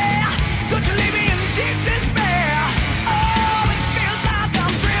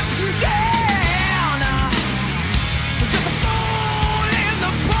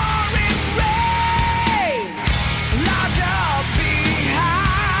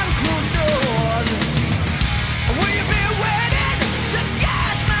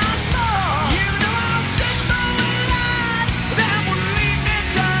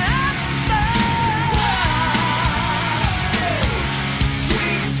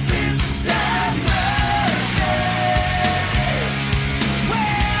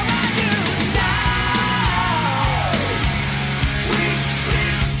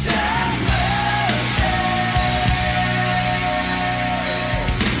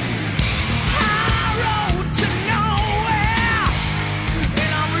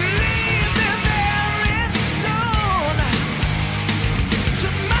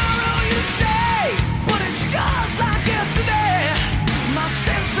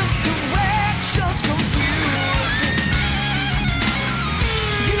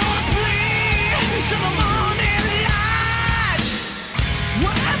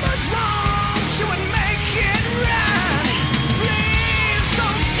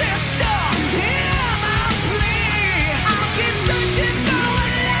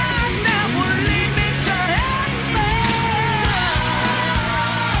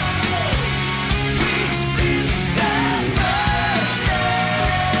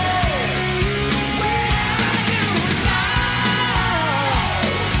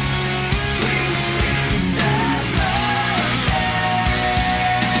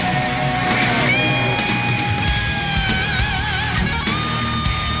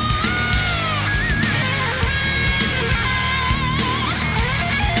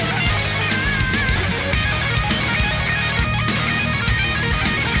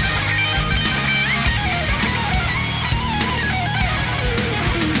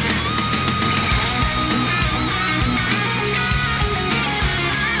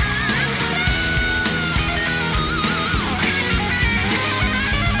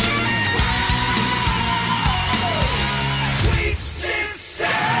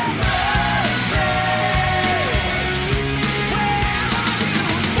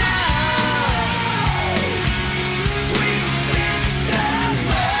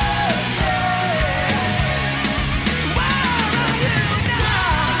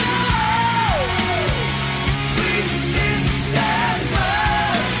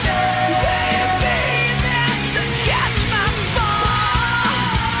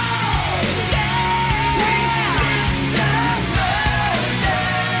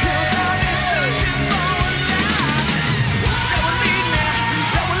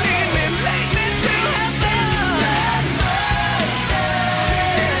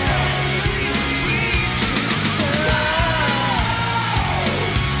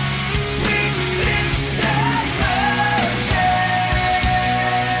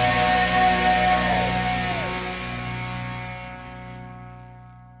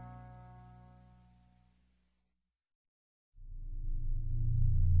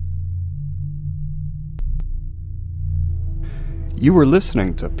You were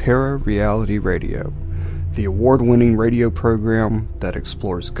listening to Para Reality Radio, the award-winning radio program that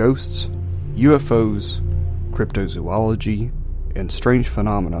explores ghosts, UFOs, cryptozoology, and strange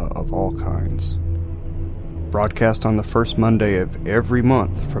phenomena of all kinds. Broadcast on the first Monday of every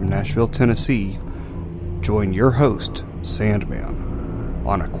month from Nashville, Tennessee, join your host, Sandman,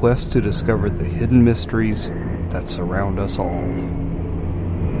 on a quest to discover the hidden mysteries that surround us all.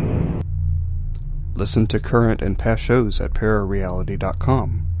 Listen to current and past shows at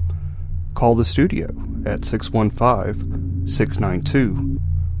parareality.com. Call the studio at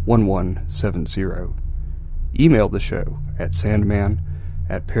 615-692-1170. Email the show at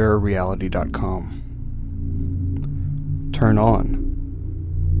sandman@parareality.com. Turn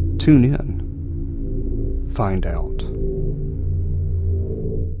on. Tune in. Find out.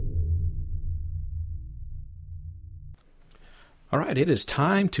 All right, it is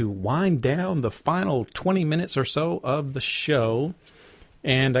time to wind down the final 20 minutes or so of the show.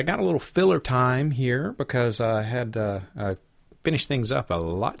 And I got a little filler time here because I had finished things up a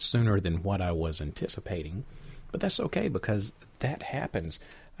lot sooner than what I was anticipating. But that's okay because that happens.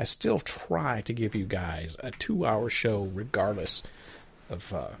 I still try to give you guys a 2-hour show regardless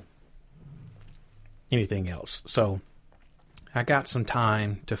of anything else. So I got some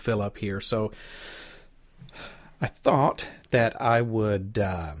time to fill up here. So I thought that I would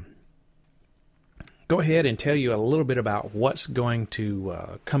go ahead and tell you a little bit about what's going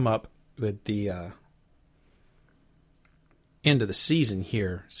to come up with the end of the season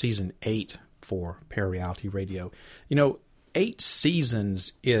here, season 8 for Parareality Radio. You know, 8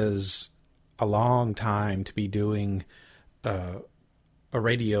 seasons is a long time to be doing a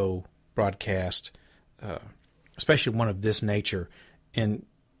radio broadcast, especially one of this nature. In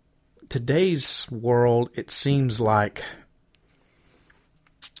today's world, it seems like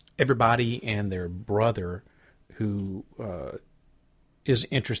everybody and their brother who is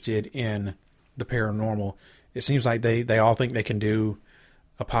interested in the paranormal, it seems like they all think they can do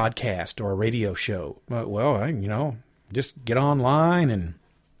a podcast or a radio show. Well, just get online and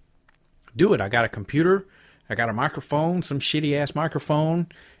do it. I got a computer, I got a microphone, some shitty-ass microphone,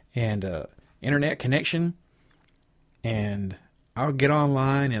 and internet connection, and I'll get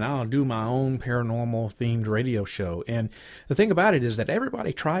online and I'll do my own paranormal-themed radio show. And the thing about it is that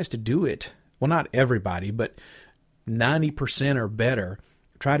everybody tries to do it. Well, not everybody, but 90% or better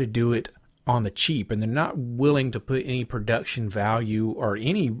try to do it on the cheap. And they're not willing to put any production value or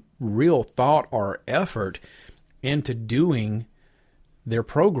any real thought or effort into doing their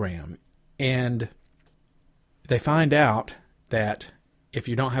program. And they find out that if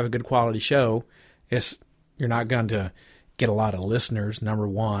you don't have a good quality show, you're not going to get a lot of listeners, number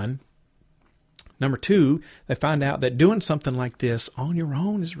one. Number two, they find out that doing something like this on your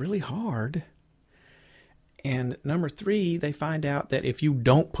own is really hard. And number three, they find out that if you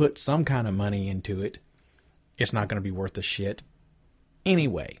don't put some kind of money into it, it's not going to be worth the shit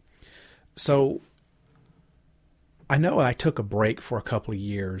anyway. So I know I took a break for a couple of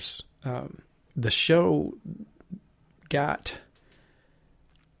years. The show got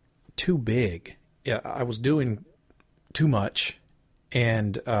too big. I was doing too much,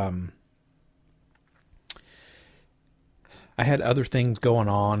 and I had other things going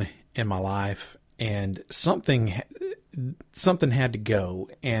on in my life, and something had to go,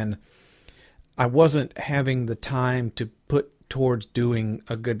 and I wasn't having the time to put towards doing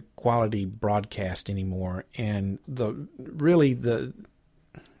a good quality broadcast anymore. And the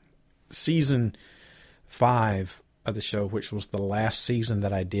season 5 of the show, which was the last season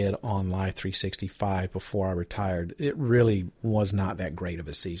that I did on Live 365 before I retired, it really was not that great of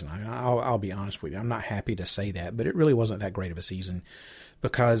a season. I'll be honest with you. I'm not happy to say that, but it really wasn't that great of a season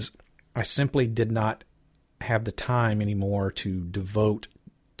because I simply did not have the time anymore to devote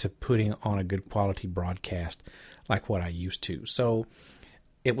to putting on a good quality broadcast like what I used to. So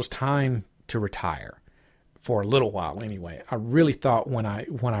it was time to retire for a little while anyway. I really thought when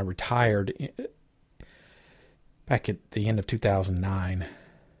I retired back at the end of 2009,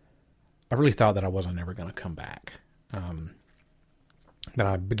 I really thought that I wasn't ever going to come back. But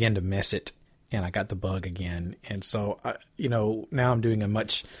I began to miss it, and I got the bug again. And so, now I'm doing a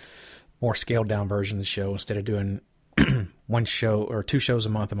much more scaled down version of the show. Instead of doing one show or 2 shows a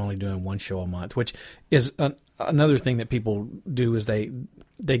month, I'm only doing 1 show a month, which is another thing that people do is they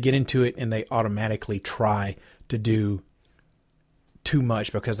get into it and they automatically try to do too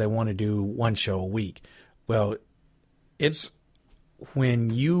much because they want to do 1 show a week. Well, it's when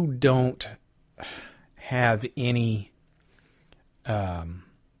you don't have any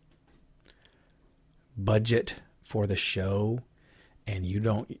budget for the show and you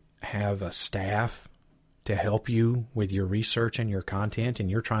don't have a staff to help you with your research and your content,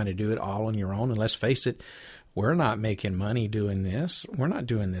 and you're trying to do it all on your own. And let's face it, we're not making money doing this. We're not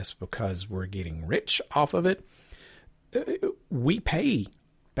doing this because we're getting rich off of it. We pay,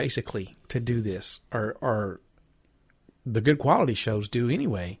 basically, to do this, or the good quality shows do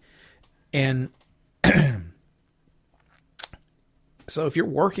anyway. And so if you're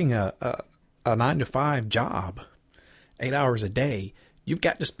working a 9-to-5 job, 8 hours a day, you've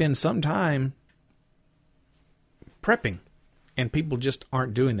got to spend some time prepping, and people just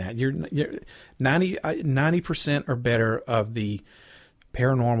aren't doing that. You're 90% or better of the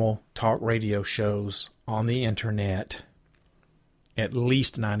paranormal talk radio shows on the internet, at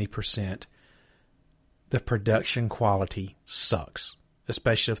least 90%, the production quality sucks,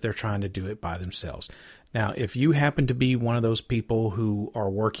 especially if they're trying to do it by themselves. Now, if you happen to be one of those people who are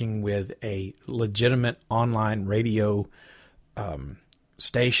working with a legitimate online radio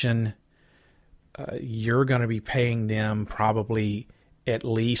station, you're going to be paying them probably at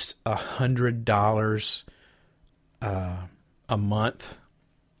least $100 a month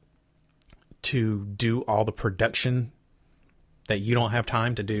to do all the production that you don't have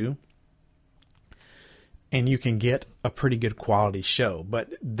time to do. And you can get a pretty good quality show,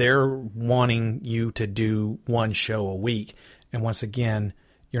 but they're wanting you to do one show a week. And once again,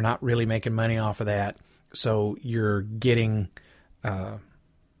 you're not really making money off of that. So you're getting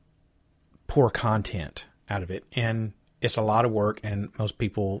poor content out of it. And it's a lot of work, and most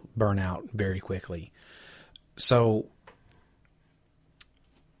people burn out very quickly. So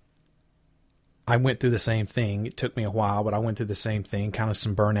I went through the same thing. It took me a while, but I went through the same thing, kind of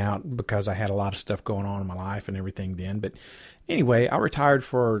some burnout because I had a lot of stuff going on in my life and everything then. But anyway, I retired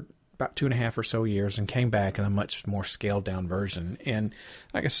for about 2.5 or so years and came back in a much more scaled down version. And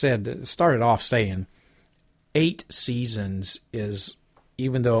like I said, it started off saying 8 seasons is,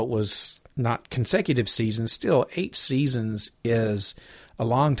 even though it was not consecutive seasons, still 8 seasons is a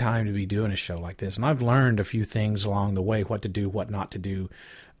long time to be doing a show like this. And I've learned a few things along the way, what to do, what not to do.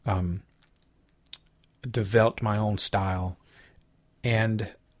 Developed my own style, and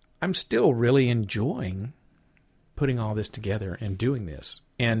I'm still really enjoying putting all this together and doing this.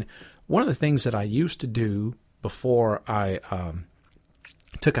 And one of the things that I used to do before I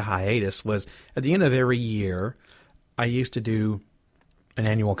took a hiatus was at the end of every year, I used to do an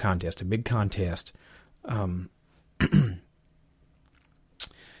annual contest, a big contest.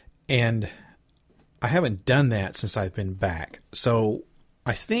 And I haven't done that since I've been back. So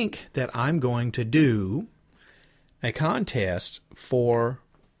I think that I'm going to do a contest for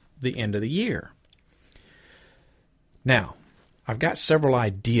the end of the year. Now, I've got several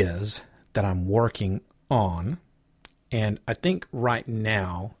ideas that I'm working on, and I think right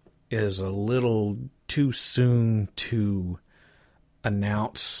now is a little too soon to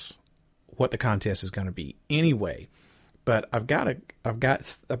announce what the contest is going to be anyway. But I've got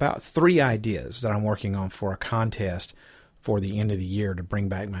about 3 ideas that I'm working on for a contest for the end of the year to bring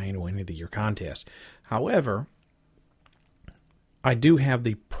back my annual end of the year contest. However, I do have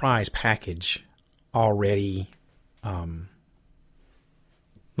the prize package already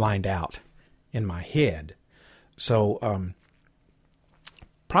lined out in my head. So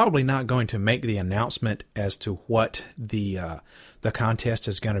probably not going to make the announcement as to what the contest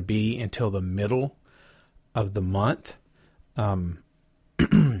is going to be until the middle of the month.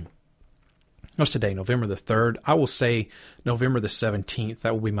 What's today? November the 3rd. I will say November the 17th.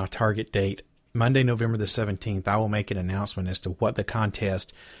 That will be my target date. Monday, November the 17th, I will make an announcement as to what the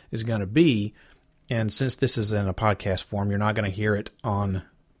contest is going to be. And since this is in a podcast form, you're not going to hear it on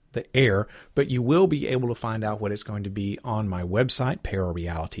the air, but you will be able to find out what it's going to be on my website,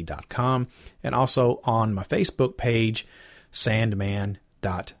 parareality.com, and also on my Facebook page,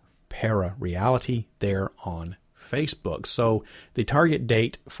 sandman.parareality, there on Facebook. So the target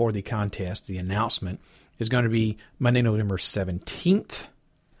date for the contest, the announcement, is going to be Monday, November 17th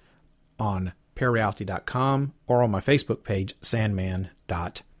on parareality.com or on my Facebook page,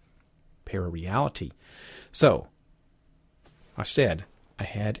 sandman.parareality. So I said I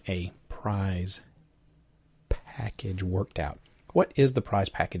had a prize package worked out. What is the prize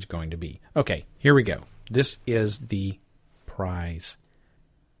package going to be? Okay, here we go. This is the prize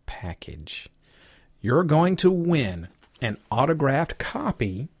package. You're going to win an autographed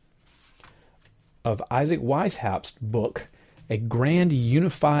copy of Isaac Weishaupt's book, A Grand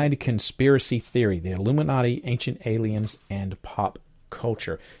Unified Conspiracy Theory, The Illuminati, Ancient Aliens, and Pop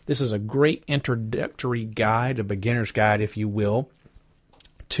Culture. This is a great introductory guide, a beginner's guide, if you will,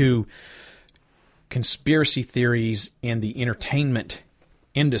 to conspiracy theories in the entertainment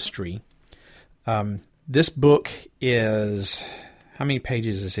industry. This book is how many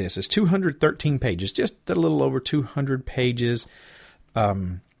pages is this? It's 213 pages, just a little over 200 pages.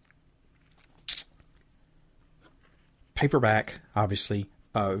 Paperback, obviously.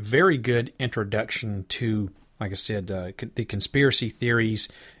 Very good introduction to, like I said, the conspiracy theories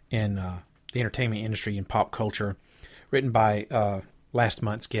in the entertainment industry and pop culture, written by last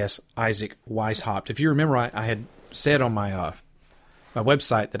month's guest, Isaac Weishaupt. If you remember, I had said on my my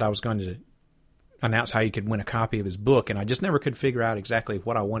website that I was going to announce how you could win a copy of his book, and I just never could figure out exactly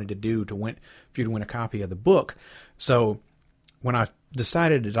what I wanted to do for you to win a copy of the book. So when I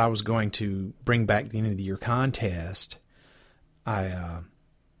decided that I was going to bring back the end of the year contest, I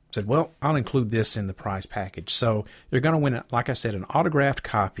said, well, I'll include this in the prize package. So you're going to win, like I said, an autographed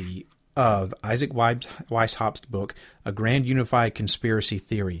copy of Isaac Weishaupt's book, A Grand Unified Conspiracy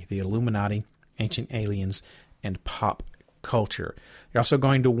Theory, The Illuminati, Ancient Aliens, and Pop Culture. You're also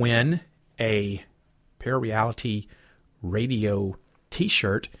going to win a Parareality Radio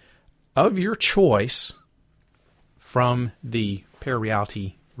t-shirt of your choice from the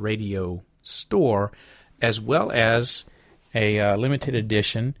Parareality Radio store, as well as a limited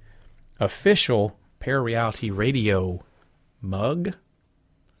edition official Parareality Radio mug.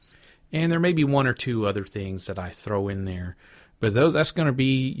 And there may be one or two other things that I throw in there, but that's going to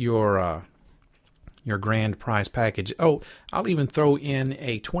be your grand prize package. Oh, I'll even throw in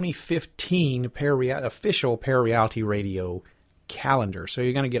a 2015 official Parareality Radio calendar. So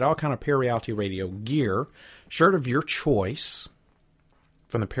you're going to get all kind of Parareality Radio gear, shirt of your choice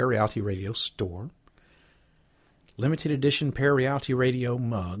from the Parareality Radio store, limited edition Parareality Radio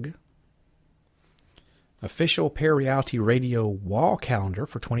mug, official Parareality Radio wall calendar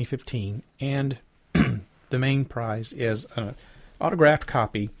for 2015, and the main prize is an autographed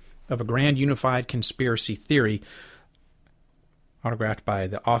copy of A Grand Unified Conspiracy Theory, autographed by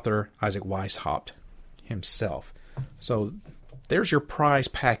the author Isaac Weishaupt himself. So there's your prize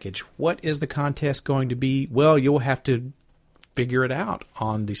package. What is the contest going to be? Well, you'll have to figure it out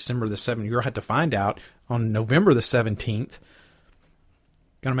on December the 7th. You'll have to find out on November the 17th.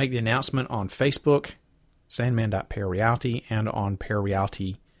 Going to make the announcement on Facebook, Sandman.Parareality, and on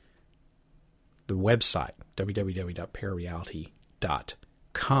Parareality, the website,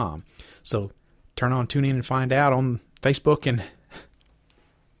 www.parareality.com. So tune in and find out on Facebook and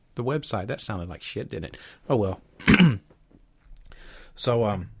the website. That sounded like shit, didn't it? Oh well.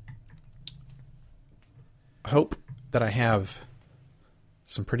 So hope that I have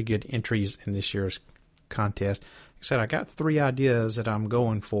some pretty good entries in this year's contest. Like I said, I got 3 ideas that I'm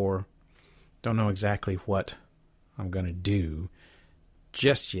going for. Don't know exactly what I'm going to do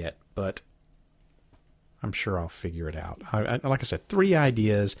just yet, but I'm sure I'll figure it out. Like I said, 3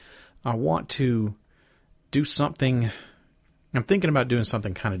 ideas. I want to do something. I'm thinking about doing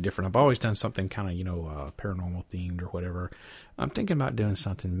something kind of different. I've always done something kind of, paranormal themed or whatever. I'm thinking about doing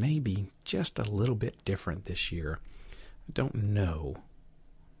something maybe just a little bit different this year. I don't know,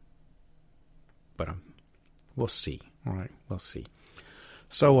 but we'll see. All right, we'll see.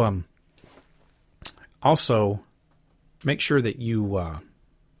 So, also, make sure that you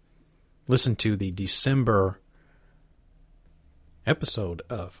listen to the December episode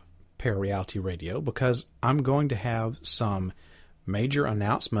of Parareality Radio, because I'm going to have some major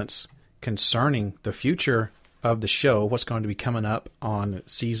announcements concerning the future of the show, what's going to be coming up on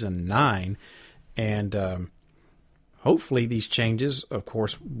Season 9, and hopefully these changes, of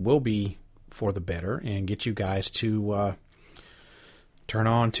course, will be for the better and get you guys to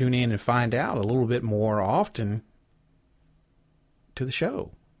tune in and find out a little bit more often to the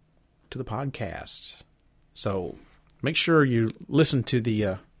show, to the podcast. So make sure you listen to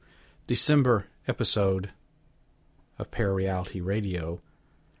the December episode of Parareality Radio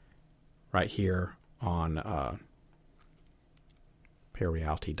right here on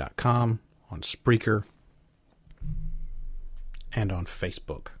Parareality.com, on Spreaker, and on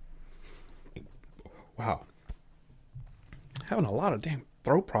Facebook. Wow. Having a lot of damn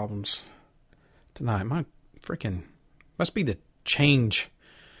throat problems tonight. My freaking must be the change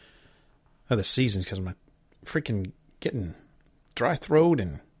of the seasons, because I'm freaking getting dry throat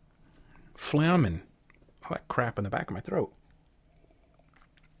and phlegm and all that crap in the back of my throat.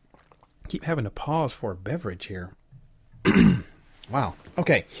 Keep having to pause for a beverage here. Wow.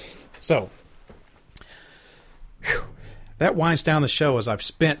 Okay. So that winds down the show, as I've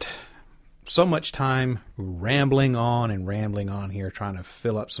spent so much time rambling on here, trying to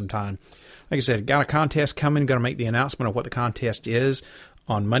fill up some time. Like I said, got a contest coming. Going to make the announcement of what the contest is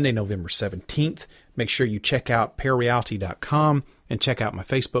on Monday, November 17th. Make sure you check out parareality.com and check out my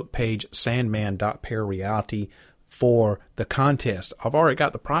Facebook page, sandman.parareality, for the contest. I've already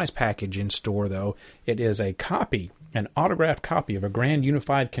got the prize package in store, though. It is a copy an autographed copy of A Grand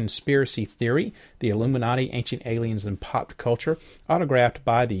Unified Conspiracy Theory, The Illuminati, Ancient Aliens, and Pop Culture, autographed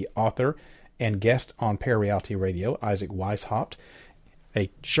by the author and guest on Parareality Radio, Isaac Weishaupt. A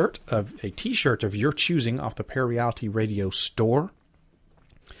t-shirt of your choosing off the Parareality Radio store,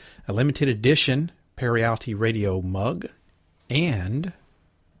 a limited edition Parareality Radio mug, and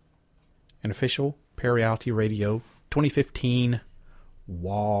an official Parareality Radio 2015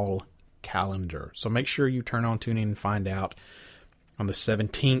 wall calendar. So make sure you tune in and find out on the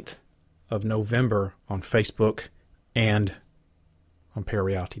 17th of November on Facebook and on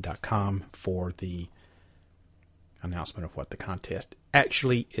parareality.com for the announcement of what the contest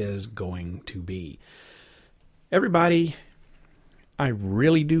actually is going to be. Everybody, I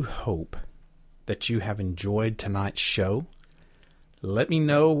really do hope that you have enjoyed tonight's show. Let me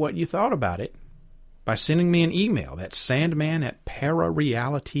know what you thought about it by sending me an email. That's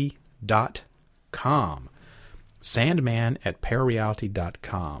sandman@parareality.com.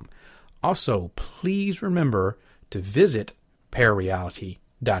 sandman@parareality.com. Also, please remember to visit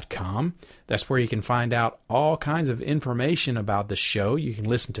parareality.com. That's where you can find out all kinds of information about the show. You can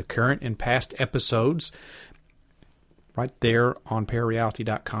listen to current and past episodes right there on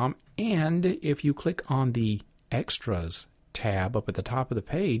parareality.com. And if you click on the Extras tab up at the top of the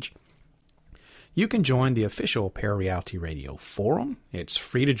page, you can join the official Parareality Radio forum. It's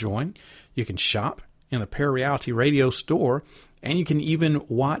free to join. You can shop in the Parareality Radio store, and you can even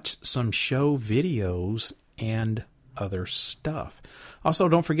watch some show videos and other stuff. Also,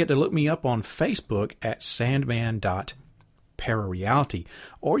 don't forget to look me up on Facebook at sandman.parareality,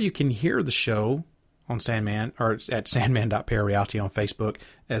 or you can hear the show on Sandman, or at sandman.parareality on Facebook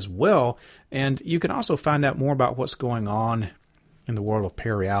as well. And you can also find out more about what's going on in the world of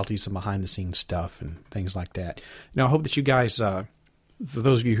parareality, some behind-the-scenes stuff and things like that. Now, I hope that you guys, for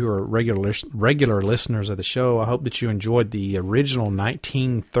those of you who are regular listeners of the show, I hope that you enjoyed the original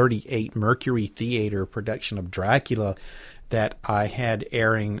 1938 Mercury Theater production of Dracula that I had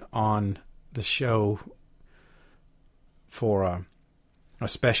airing on the show for a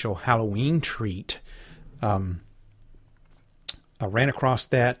special Halloween treat. I ran across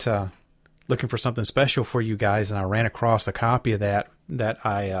that looking for something special for you guys, and I ran across a copy of that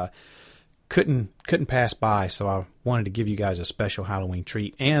I couldn't pass by, so I wanted to give you guys a special Halloween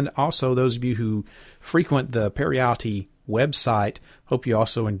treat. And also, those of you who frequent the Parareality website, hope you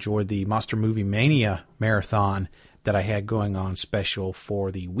also enjoyed the Monster Movie Mania marathon that I had going on special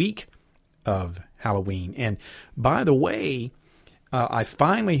for the week of Halloween. And by the way, I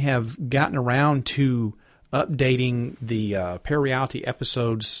finally have gotten around to updating the Parareality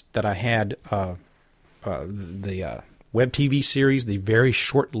episodes that I had, the web TV series, the very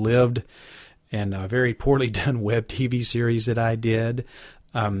short-lived and very poorly done web TV series that I did.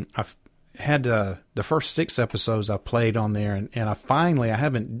 I've had the first 6 episodes I played on there, and I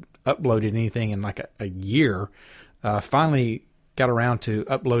haven't uploaded anything in like a year. Finally got around to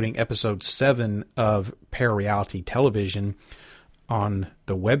uploading episode 7 of Parareality Television on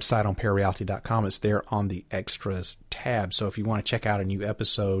the website on parareality.com. It's there on the Extras tab. So if you want to check out a new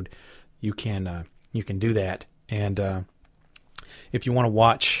episode, you can do that. And if you want to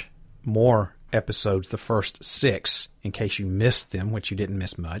watch more episodes, the first 6, in case you missed them, which you didn't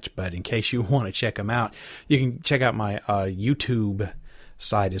miss much, but in case you want to check them out, you can check out my YouTube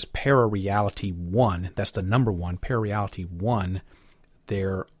site is Parareality 1. That's the number 1, Parareality 1,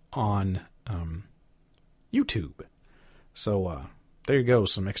 there on YouTube. So there you go,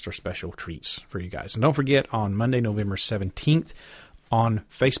 some extra special treats for you guys. And don't forget, on Monday, November 17th, on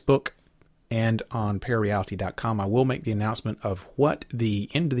Facebook and on parareality.com, I will make the announcement of what the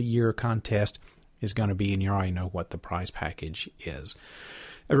end of the year contest is going to be, and you already know what the prize package is.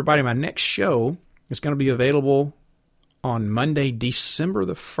 Everybody, my next show is going to be available on Monday, December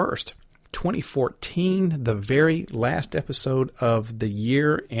the 1st, 2014, the very last episode of the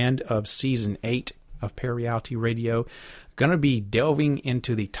year and of Season 8 of Parareality Radio. Going to be delving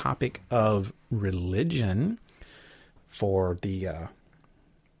into the topic of religion for the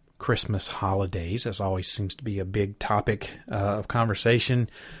Christmas holidays. As always seems to be a big topic of conversation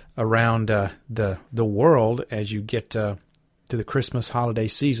around the world as you get to the Christmas holiday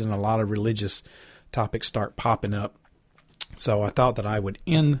season. A lot of religious topics start popping up. So I thought that I would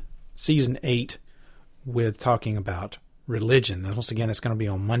end Season 8 with talking about religion. And once again, it's going to be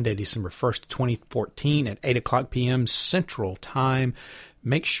on Monday, December 1st, 2014 at 8 o'clock p.m. Central Time.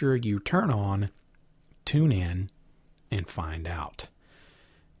 Make sure you tune in, and find out.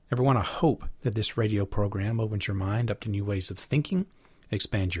 Everyone, I hope that this radio program opens your mind up to new ways of thinking,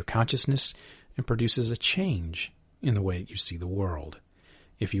 expands your consciousness, and produces a change in the way that you see the world.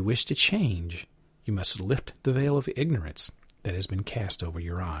 If you wish to change, You must lift the veil of ignorance that has been cast over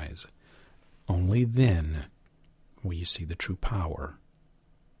your eyes. Only then will you see the true power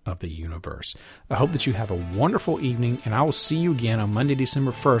of the universe. I hope that you have a wonderful evening, and I will see you again on Monday,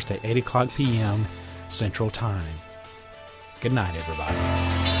 December 1st at 8 o'clock p.m. Central Time. Good night,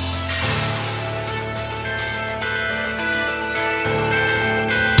 everybody.